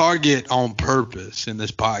 I target on purpose in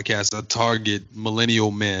this podcast. I target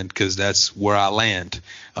millennial men because that's where I land.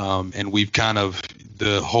 And we've kind of,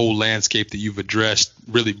 the whole landscape that you've addressed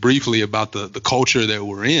really briefly about the culture that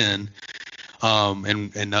we're in,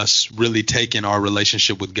 and us really taking our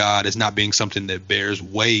relationship with God as not being something that bears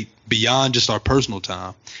weight beyond just our personal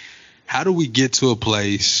time. How do we get to a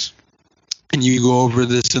place, and you go over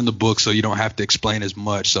this in the book so you don't have to explain as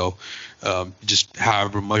much, so just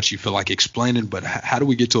however much you feel like explaining, but how do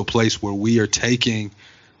we get to a place where we are taking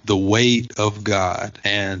the weight of God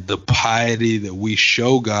and the piety that we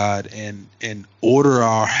show God and order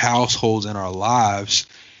our households and our lives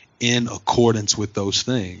in accordance with those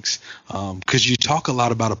things? Because you talk a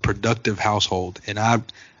lot about a productive household, and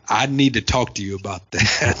I need to talk to you about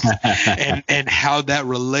that and how that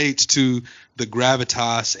relates to the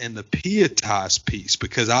gravitas and the pietas piece,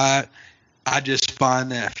 because I just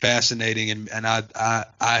find that fascinating, and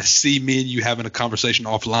I see me and you having a conversation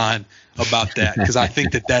offline about that, because I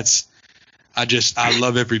think I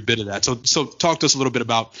love every bit of that. So talk to us a little bit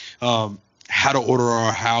about how to order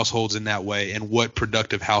our households in that way and what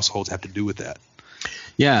productive households have to do with that.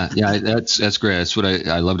 Yeah, that's great. That's what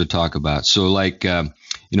I love to talk about. So like, when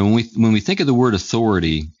we think of the word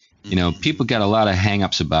authority, people got a lot of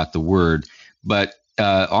hangups about the word, but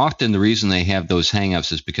often the reason they have those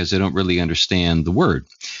hangups is because they don't really understand the word.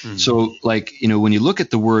 So like, when you look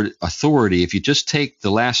at the word authority, if you just take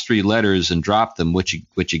the last three letters and drop them, what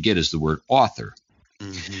you get is the word author.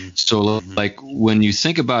 So like when you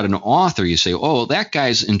think about an author, you say, oh, that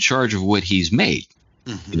guy's in charge of what he's made.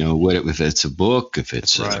 If it's a book, if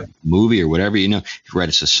it's a movie or whatever, if he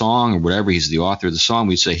writes a song or whatever, he's the author of the song.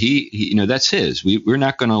 We say he that's his. We're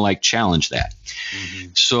not going to like challenge that.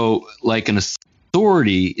 So like an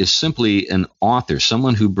authority is simply an author,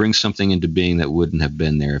 someone who brings something into being that wouldn't have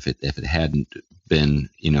been there if it hadn't been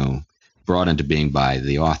brought into being by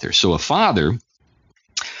the author. So a father,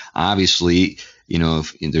 obviously,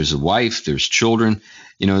 if there's a wife, there's children,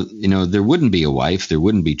 there wouldn't be a wife, there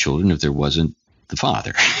wouldn't be children if there wasn't the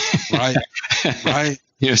father. Right.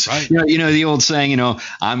 Yes. Right. The old saying,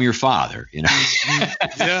 I'm your father,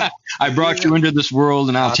 Yeah. I brought you into this world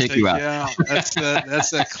and I'll take you out. Yeah.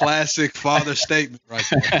 That's a classic father statement right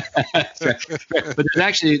there. But there's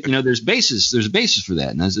actually, there's a basis for that.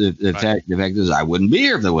 And that's the fact is I wouldn't be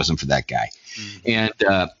here if it wasn't for that guy. And,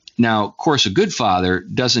 now, of course, a good father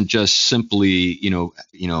doesn't just simply,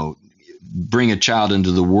 bring a child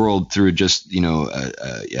into the world through just,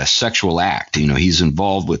 a sexual act. He's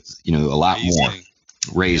involved with, a lot more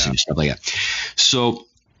raising, stuff like that.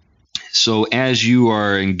 So as you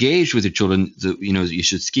are engaged with your children, you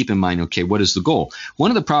should keep in mind, okay, what is the goal?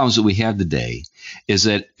 One of the problems that we have today is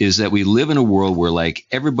that we live in a world where like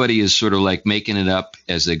everybody is sort of like making it up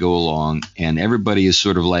as they go along, and everybody is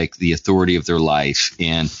sort of like the authority of their life,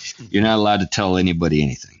 and you're not allowed to tell anybody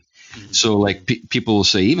anything. So like people will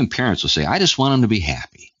say, even parents will say, I just want them to be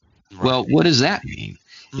happy. Right. Well, what does that mean?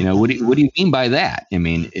 What do you mean by that? I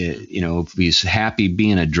mean, if he's happy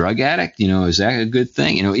being a drug addict, is that a good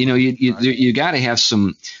thing? You got to have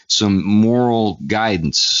some moral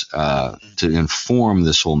guidance to inform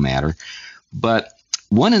this whole matter. But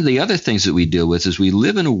one of the other things that we deal with is we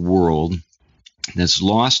live in a world that's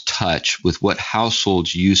lost touch with what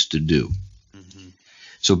households used to do.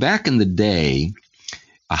 So back in the day,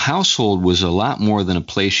 a household was a lot more than a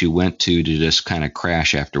place you went to just kind of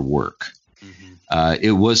crash after work.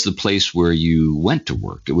 It was the place where you went to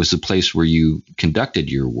work. It was the place where you conducted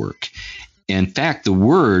your work. In fact, the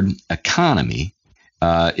word economy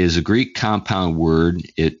is a Greek compound word.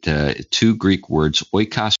 Two Greek words,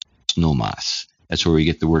 oikos, nomos. That's where we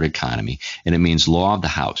get the word economy, and it means law of the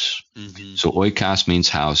house. So oikos means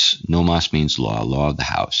house, nomos means law of the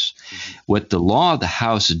house. What the law of the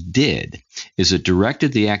house did is it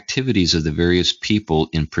directed the activities of the various people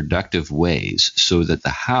in productive ways so that the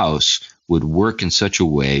house would work in such a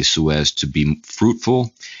way so as to be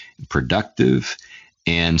fruitful, productive,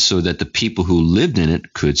 and so that the people who lived in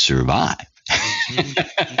it could survive.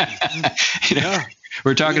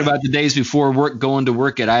 We're talking about the days before going to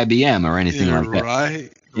work at IBM or anything like that. Right.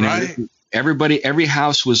 every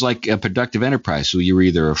house was like a productive enterprise. So you were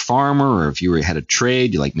either a farmer, or if you had a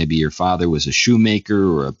trade, like maybe your father was a shoemaker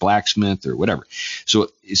or a blacksmith or whatever. So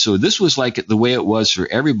this was like the way it was for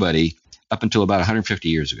everybody up until about 150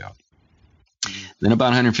 years ago. Then about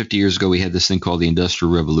 150 years ago, we had this thing called the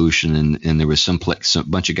Industrial Revolution, and there was some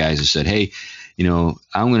bunch of guys who said, hey, I'm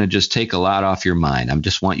going to just take a lot off your mind. I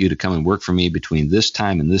just want you to come and work for me between this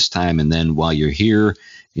time, and then while you're here,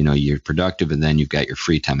 you're productive, and then you've got your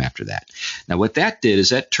free time after that. Now, what that did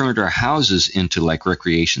is that turned our houses into like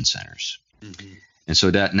recreation centers. Mm-hmm. And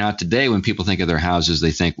so that now today, when people think of their houses,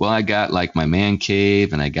 they think, well, I got like my man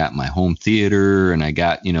cave, and I got my home theater, and I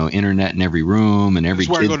got, internet in every room, and every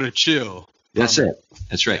That's where I go to chill. That's it.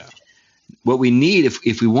 That's right. Yeah. What we need,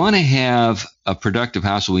 if we want to have a productive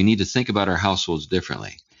household, we need to think about our households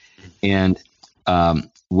differently. And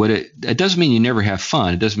it doesn't mean you never have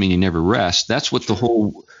fun. It doesn't mean you never rest. That's what the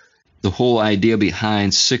whole idea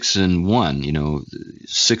behind 6 and 1.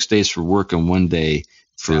 6 days for work and 1 day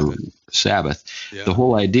for Sabbath. Yeah. The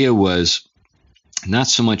whole idea was not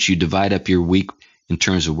so much you divide up your week in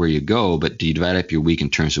terms of where you go, but do you divide up your week in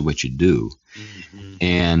terms of what you do? Mm-hmm.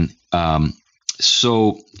 And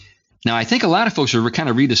so now I think a lot of folks are kind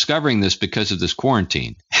of rediscovering this because of this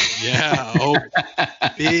quarantine. Yeah. Oh,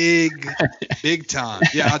 big time.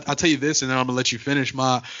 Yeah. I'll tell you this, and then I'm gonna let you finish.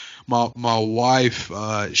 My wife,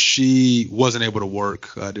 she wasn't able to work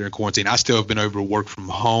during quarantine. I still have been able to work from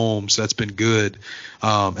home, so that's been good.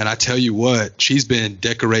 And I tell you what, she's been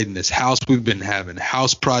decorating this house. We've been having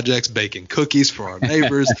house projects, baking cookies for our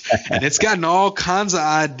neighbors, and it's gotten all kinds of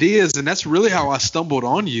ideas. And that's really how I stumbled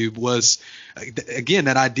on you. Was again,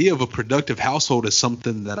 that idea of a productive household is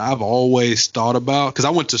something that I've always thought about, because I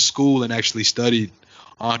went to school and actually studied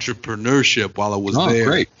entrepreneurship while I was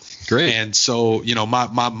there. Great. And so,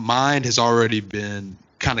 my mind has already been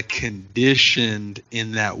kind of conditioned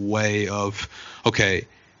in that way of, okay,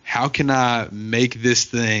 how can I make this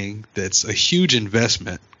thing that's a huge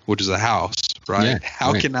investment, which is a house, right? Yeah,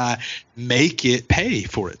 how can I make it pay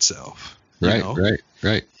for itself? Right.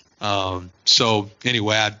 So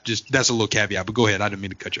anyway, that's a little caveat, but go ahead. I didn't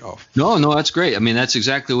mean to cut you off. No, that's great. I mean, that's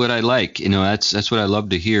exactly what I like. That's what I love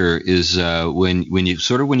to hear is when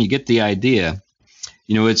you get the idea.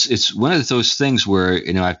 It's one of those things where,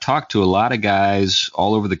 I've talked to a lot of guys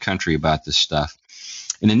all over the country about this stuff.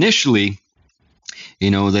 And initially,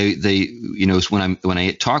 when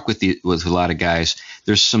I talk with a lot of guys,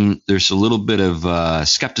 there's a little bit of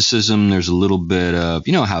skepticism. There's a little bit of,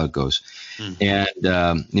 how it goes. Mm-hmm.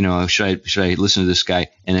 And, should I listen to this guy?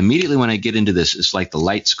 And immediately when I get into this, it's like the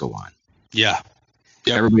lights go on. Yeah.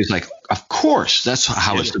 Yep. Everybody's like, of course, that's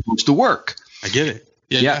how it's supposed to work. I get it.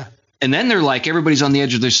 Yeah. And then they're like, everybody's on the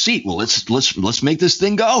edge of their seat. Well, let's make this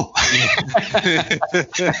thing go. And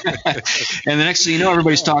the next thing you know,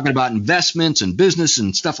 everybody's talking about investments and business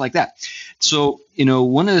and stuff like that. So,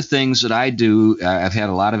 one of the things that I do, I've had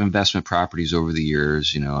a lot of investment properties over the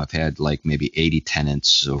years. I've had like maybe 80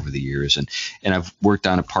 tenants over the years, and I've worked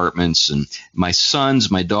on apartments, and my sons,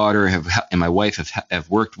 my daughter and my wife have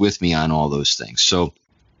worked with me on all those things. So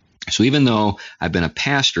even though I've been a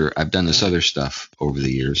pastor, I've done this other stuff over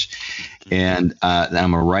the years, and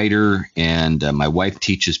I'm a writer, and my wife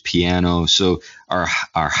teaches piano. So our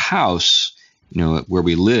house, where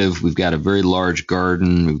we live, we've got a very large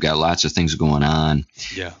garden. We've got lots of things going on.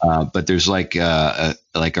 Yeah. But there's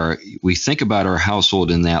we think about our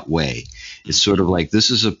household in that way. It's sort of like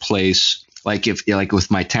this is a place like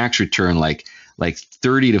with my tax return, like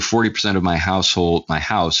 30 to 40% of my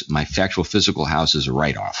actual physical house is a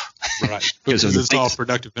write-off. Right. because it's all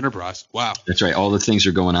productive enterprise. Wow. That's right. All the things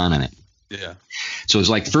are going on in it. Yeah. So it's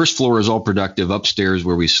like first floor is all productive. Upstairs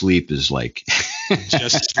where we sleep is like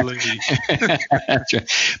just sleep. That's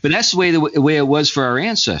right. But that's the way it was for our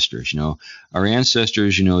ancestors. Our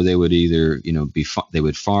ancestors, they would either they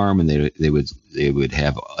would farm, and they would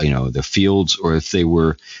have the fields, or if they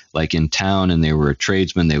were like in town and they were a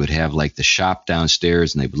tradesman, they would have like the shop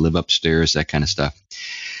downstairs, and they would live upstairs, that kind of stuff.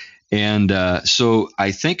 And so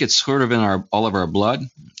I think it's sort of in all of our blood.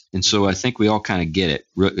 And so I think we all kind of get it.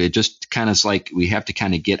 It just kind of is like we have to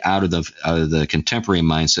kind of get out of the contemporary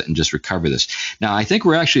mindset and just recover this. Now, I think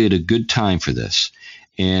we're actually at a good time for this.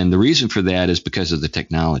 And the reason for that is because of the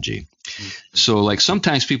technology. Mm-hmm. So like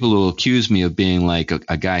sometimes people will accuse me of being like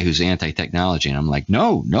a guy who's anti-technology. And I'm like,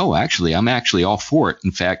 no, actually, I'm actually all for it.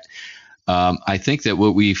 In fact, I think that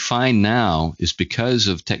what we find now is because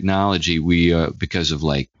of technology, because of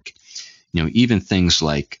like, even things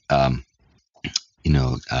like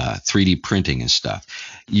 3D printing and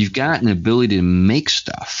stuff. You've got an ability to make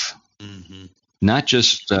stuff, not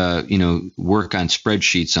just, work on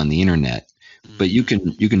spreadsheets on the internet, but you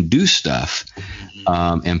can do stuff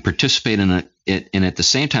and participate in it, and at the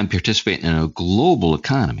same time participate in a global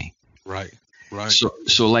economy. Right.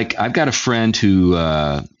 So like I've got a friend who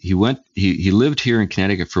he lived here in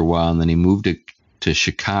Connecticut for a while, and then he moved to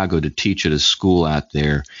Chicago to teach at a school out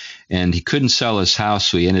there, and he couldn't sell his house,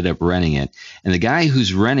 so he ended up renting it. And the guy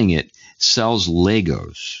who's renting it sells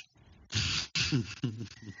Legos.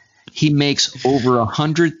 He makes over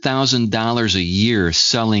 $100,000 a year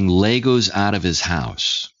selling Legos out of his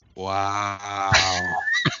house. Wow.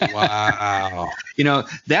 Wow.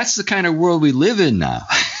 That's the kind of world we live in now.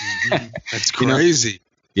 That's crazy.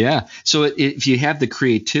 Yeah. So if you have the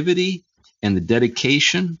creativity and the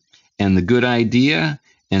dedication and the good idea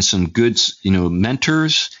and some good,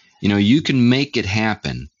 mentors, you can make it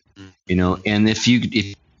happen, and if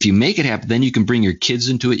you make it happen, then you can bring your kids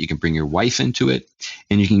into it. You can bring your wife into it,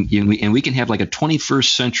 and we can have like a 21st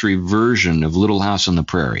century version of Little House on the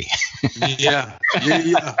Prairie. Yeah.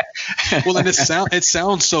 Well, and it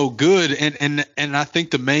sounds so good, and I think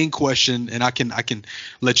the main question, and I can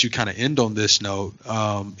let you kind of end on this note,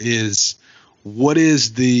 is what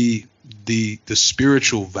is the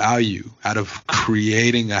spiritual value out of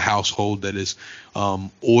creating a household that is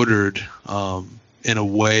ordered in a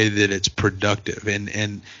way that it's productive,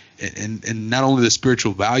 and not only the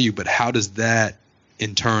spiritual value, but how does that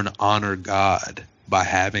in turn honor God by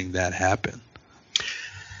having that happen?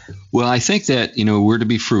 Well, I think that, we're to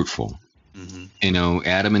be fruitful. Mm-hmm.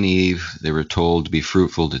 Adam and Eve, they were told to be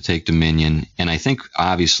fruitful, to take dominion. And I think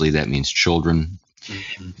obviously that means children.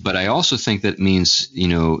 Mm-hmm. But I also think that means,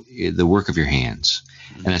 the work of your hands.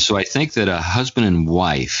 Mm-hmm. And so I think that a husband and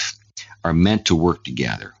wife are meant to work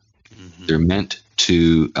together. Mm-hmm. They're meant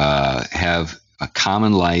to have a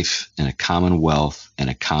common life and a common wealth and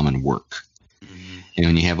a common work. Mm-hmm. And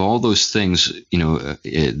when you have all those things,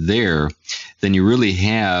 there, then you really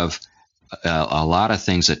have a lot of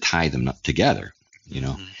things that tie them up together,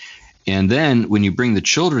 Mm-hmm. And then when you bring the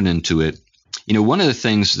children into it, one of the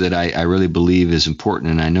things that I really believe is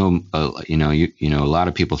important, and I know, a lot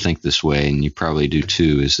of people think this way, and you probably do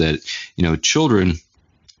too, is that, children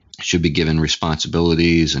should be given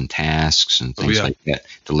responsibilities and tasks and things like that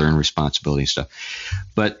to learn responsibility and stuff.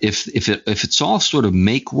 But if it's all sort of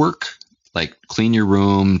make work, like clean your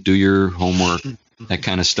room, do your homework, that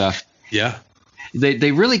kind of stuff. Yeah.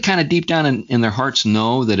 They really kind of deep down in their hearts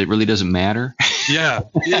know that it really doesn't matter. Yeah.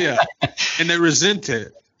 And they resent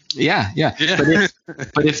it. Yeah.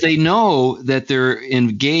 But if they know that they're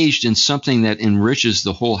engaged in something that enriches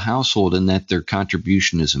the whole household and that their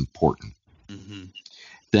contribution is important, mm-hmm.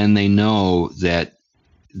 then they know that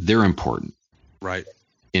they're important. Right.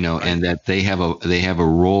 Right. And that they have a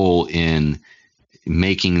role in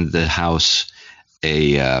making the house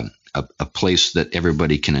a place that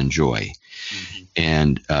everybody can enjoy, mm-hmm.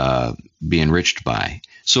 and be enriched by.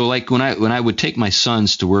 So like when I would take my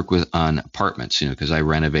sons to work on apartments, because I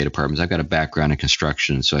renovate apartments, I've got a background in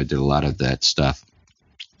construction, so I did a lot of that stuff.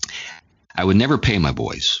 I would never pay my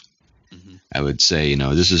boys. Mm-hmm. I would say,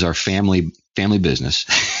 this is our family business.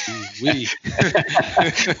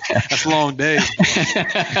 That's a long day.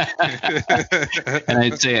 And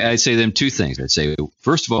I'd say to them two things. I'd say,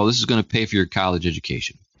 first of all, this is going to pay for your college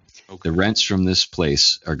education. Okay. The rents from this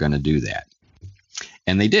place are going to do that.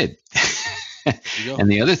 And they did. And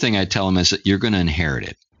the other thing I tell them is that you're going to inherit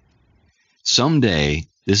it. Someday,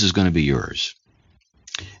 this is going to be yours.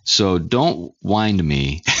 So don't whine to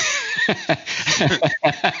me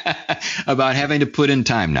about having to put in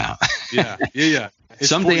time now. Yeah.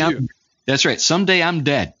 That's right. Someday I'm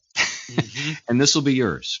dead, mm-hmm. and this will be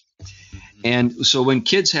yours. Mm-hmm. And so when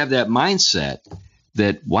kids have that mindset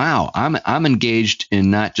that, wow, I'm engaged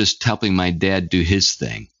in not just helping my dad do his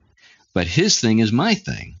thing, but his thing is my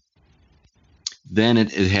thing, then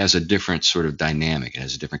it has a different sort of dynamic. It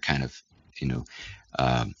has a different kind of,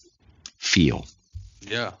 feel.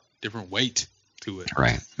 Yeah, different weight to it.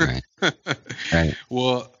 Right. Right.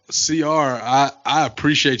 Well, CR, I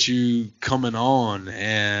appreciate you coming on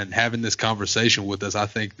and having this conversation with us. I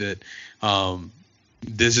think that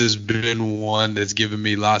this has been one that's given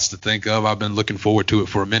me lots to think of. I've been looking forward to it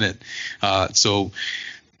for a minute. So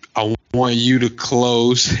I want you to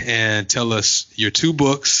close and tell us your 2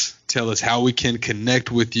 books. Tell us how we can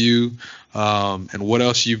connect with you, and what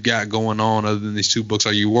else you've got going on other than these 2 books.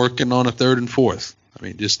 Are you working on a 3rd and 4th? I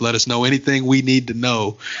mean, just let us know anything we need to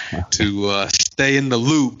know to stay in the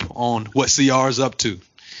loop on what CR is up to.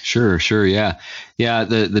 Sure. Yeah.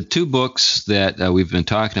 The 2 books that we've been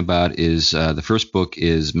talking about is the first book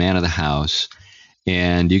is Man of the House,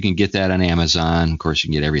 and you can get that on Amazon. Of course, you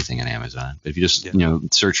can get everything on Amazon. But if you just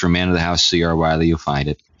search for Man of the House, C.R. Wiley, you'll find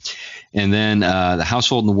it. And then The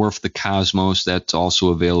Household and the War for the Cosmos, that's also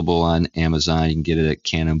available on Amazon. You can get it at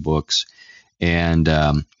Canon Books. And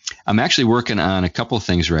I'm actually working on a couple of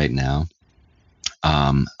things right now.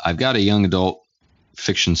 I've got a young adult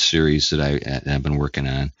fiction series that I've been working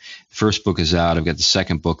on. The first book is out. I've got the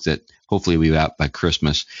second book that hopefully will be out by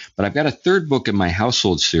Christmas. But I've got a third book in my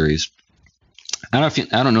household series. I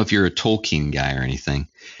don't know if you're a Tolkien guy or anything.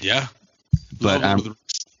 Yeah. But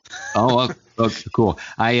cool.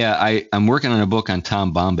 I'm working on a book on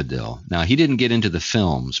Tom Bombadil. Now, he didn't get into the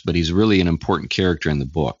films, but he's really an important character in the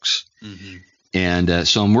books. Mm-hmm. And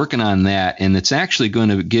so I'm working on that, and it's actually going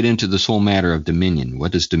to get into this whole matter of dominion.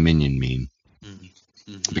 What does dominion mean?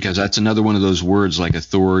 Mm-hmm. Because that's another one of those words like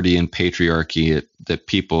authority and patriarchy that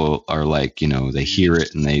people are like, they hear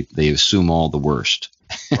it and they assume all the worst.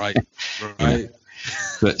 Right. Right.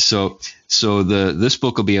 But so this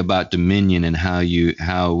book will be about dominion and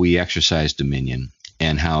how we exercise dominion,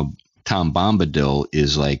 and how Tom Bombadil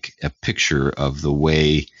is like a picture of the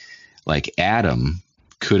way like Adam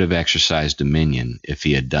could have exercised dominion if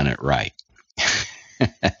he had done it right.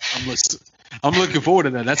 I'm looking forward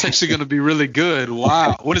to that. That's actually going to be really good.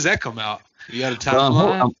 Wow. When does that come out? You got a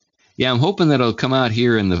timeline? I'm hoping that it'll come out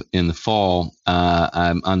here in the fall.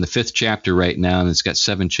 I'm on the 5th chapter right now, and it's got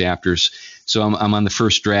 7 chapters. So I'm on the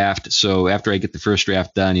first draft. So after I get the first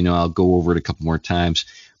draft done, I'll go over it a couple more times.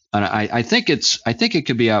 And I think it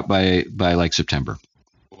could be out by like September.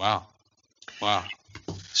 Wow.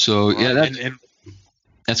 So yeah,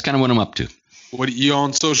 that's kind of what I'm up to. What are you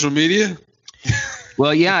on social media?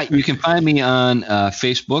 Well, yeah, you can find me on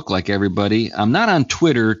Facebook, like everybody. I'm not on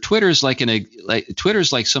Twitter. Twitter's like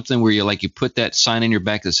something where you put that sign in your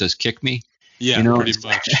back that says "kick me." Yeah, pretty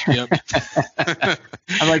much. Yep.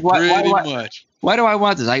 I'm like, why do I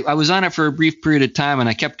want this? I was on it for a brief period of time, and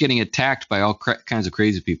I kept getting attacked by all kinds of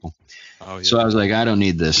crazy people. Oh, yeah. So I was like, I don't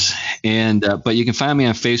need this. And but you can find me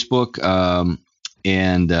on Facebook,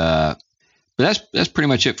 but that's pretty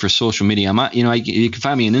much it for social media. I'm not, you can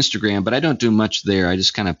find me on Instagram, but I don't do much there. I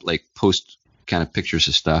just kind of like post kind of pictures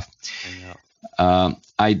of stuff. Yeah.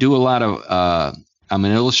 I do a lot of. I'm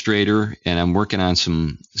an illustrator, and I'm working on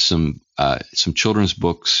some children's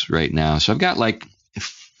books right now. So I've got like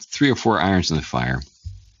 3 or 4 irons in the fire.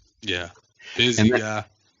 Yeah, busy guy.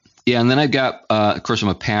 Yeah, and then I've got, of course, I'm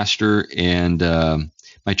a pastor, and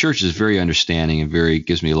my church is very understanding and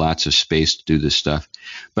gives me lots of space to do this stuff.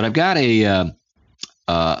 But I've got a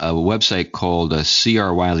website called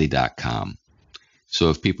crwiley.com. So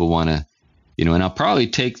if people want to, and I'll probably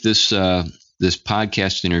take this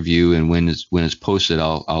podcast interview, and when it's posted,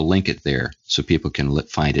 I'll link it there so people can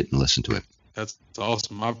find it and listen to it. That's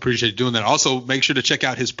awesome. I appreciate doing that. Also, make sure to check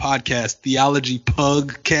out his podcast, Theology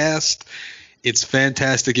Pugcast. It's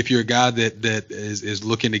fantastic if you're a guy that is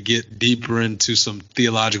looking to get deeper into some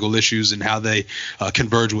theological issues and how they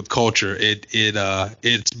converge with culture.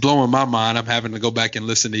 It's blowing my mind. I'm having to go back and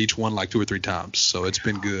listen to each one like 2 or 3 times. So it's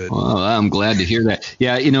been good. Well, I'm glad to hear that.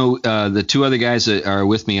 Yeah, the 2 other guys that are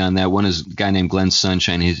with me on that, one is a guy named Glenn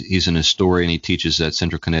Sunshine. He's an historian. He teaches at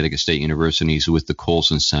Central Connecticut State University. He's with the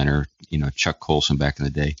Colson Center, Chuck Colson back in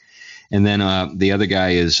the day. And then the other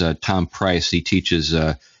guy is Tom Price. He teaches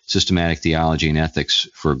systematic theology and ethics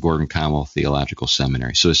for Gordon Conwell Theological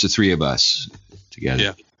Seminary. So it's the 3 of us together.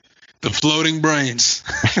 Yeah. The floating brains.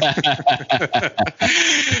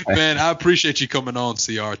 Man, I appreciate you coming on,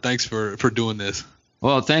 CR. Thanks for doing this.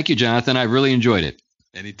 Well, thank you, Jonathan. I really enjoyed it.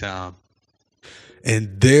 Anytime.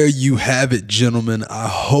 And there you have it, gentlemen. I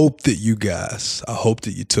hope that you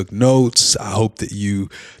took notes. I hope that you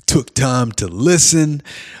took time to listen.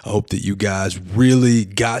 I hope that you guys really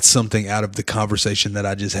got something out of the conversation that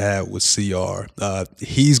I just had with CR.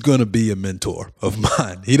 He's going to be a mentor of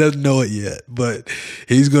mine. He doesn't know it yet, but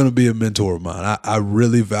he's going to be a mentor of mine. I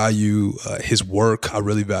really value his work. I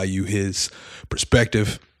really value his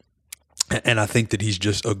perspective. And I think that he's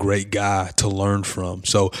just a great guy to learn from.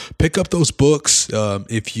 So pick up those books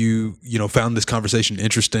if you found this conversation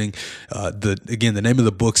interesting. The name of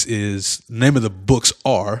the books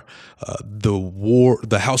are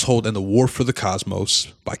The Household and the War for the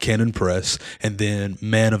Cosmos by Canon Press, and then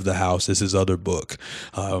Man of the House is his other book.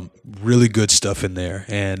 Really good stuff in there,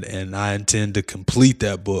 and I intend to complete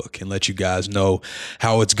that book and let you guys know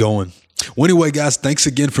how it's going. Well, anyway, guys, thanks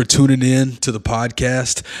again for tuning in to the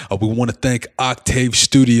podcast. We want to thank Octave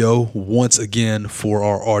Studio once again for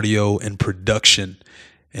our audio and production.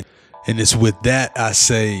 And it's with that I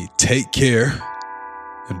say take care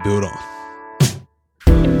and build on.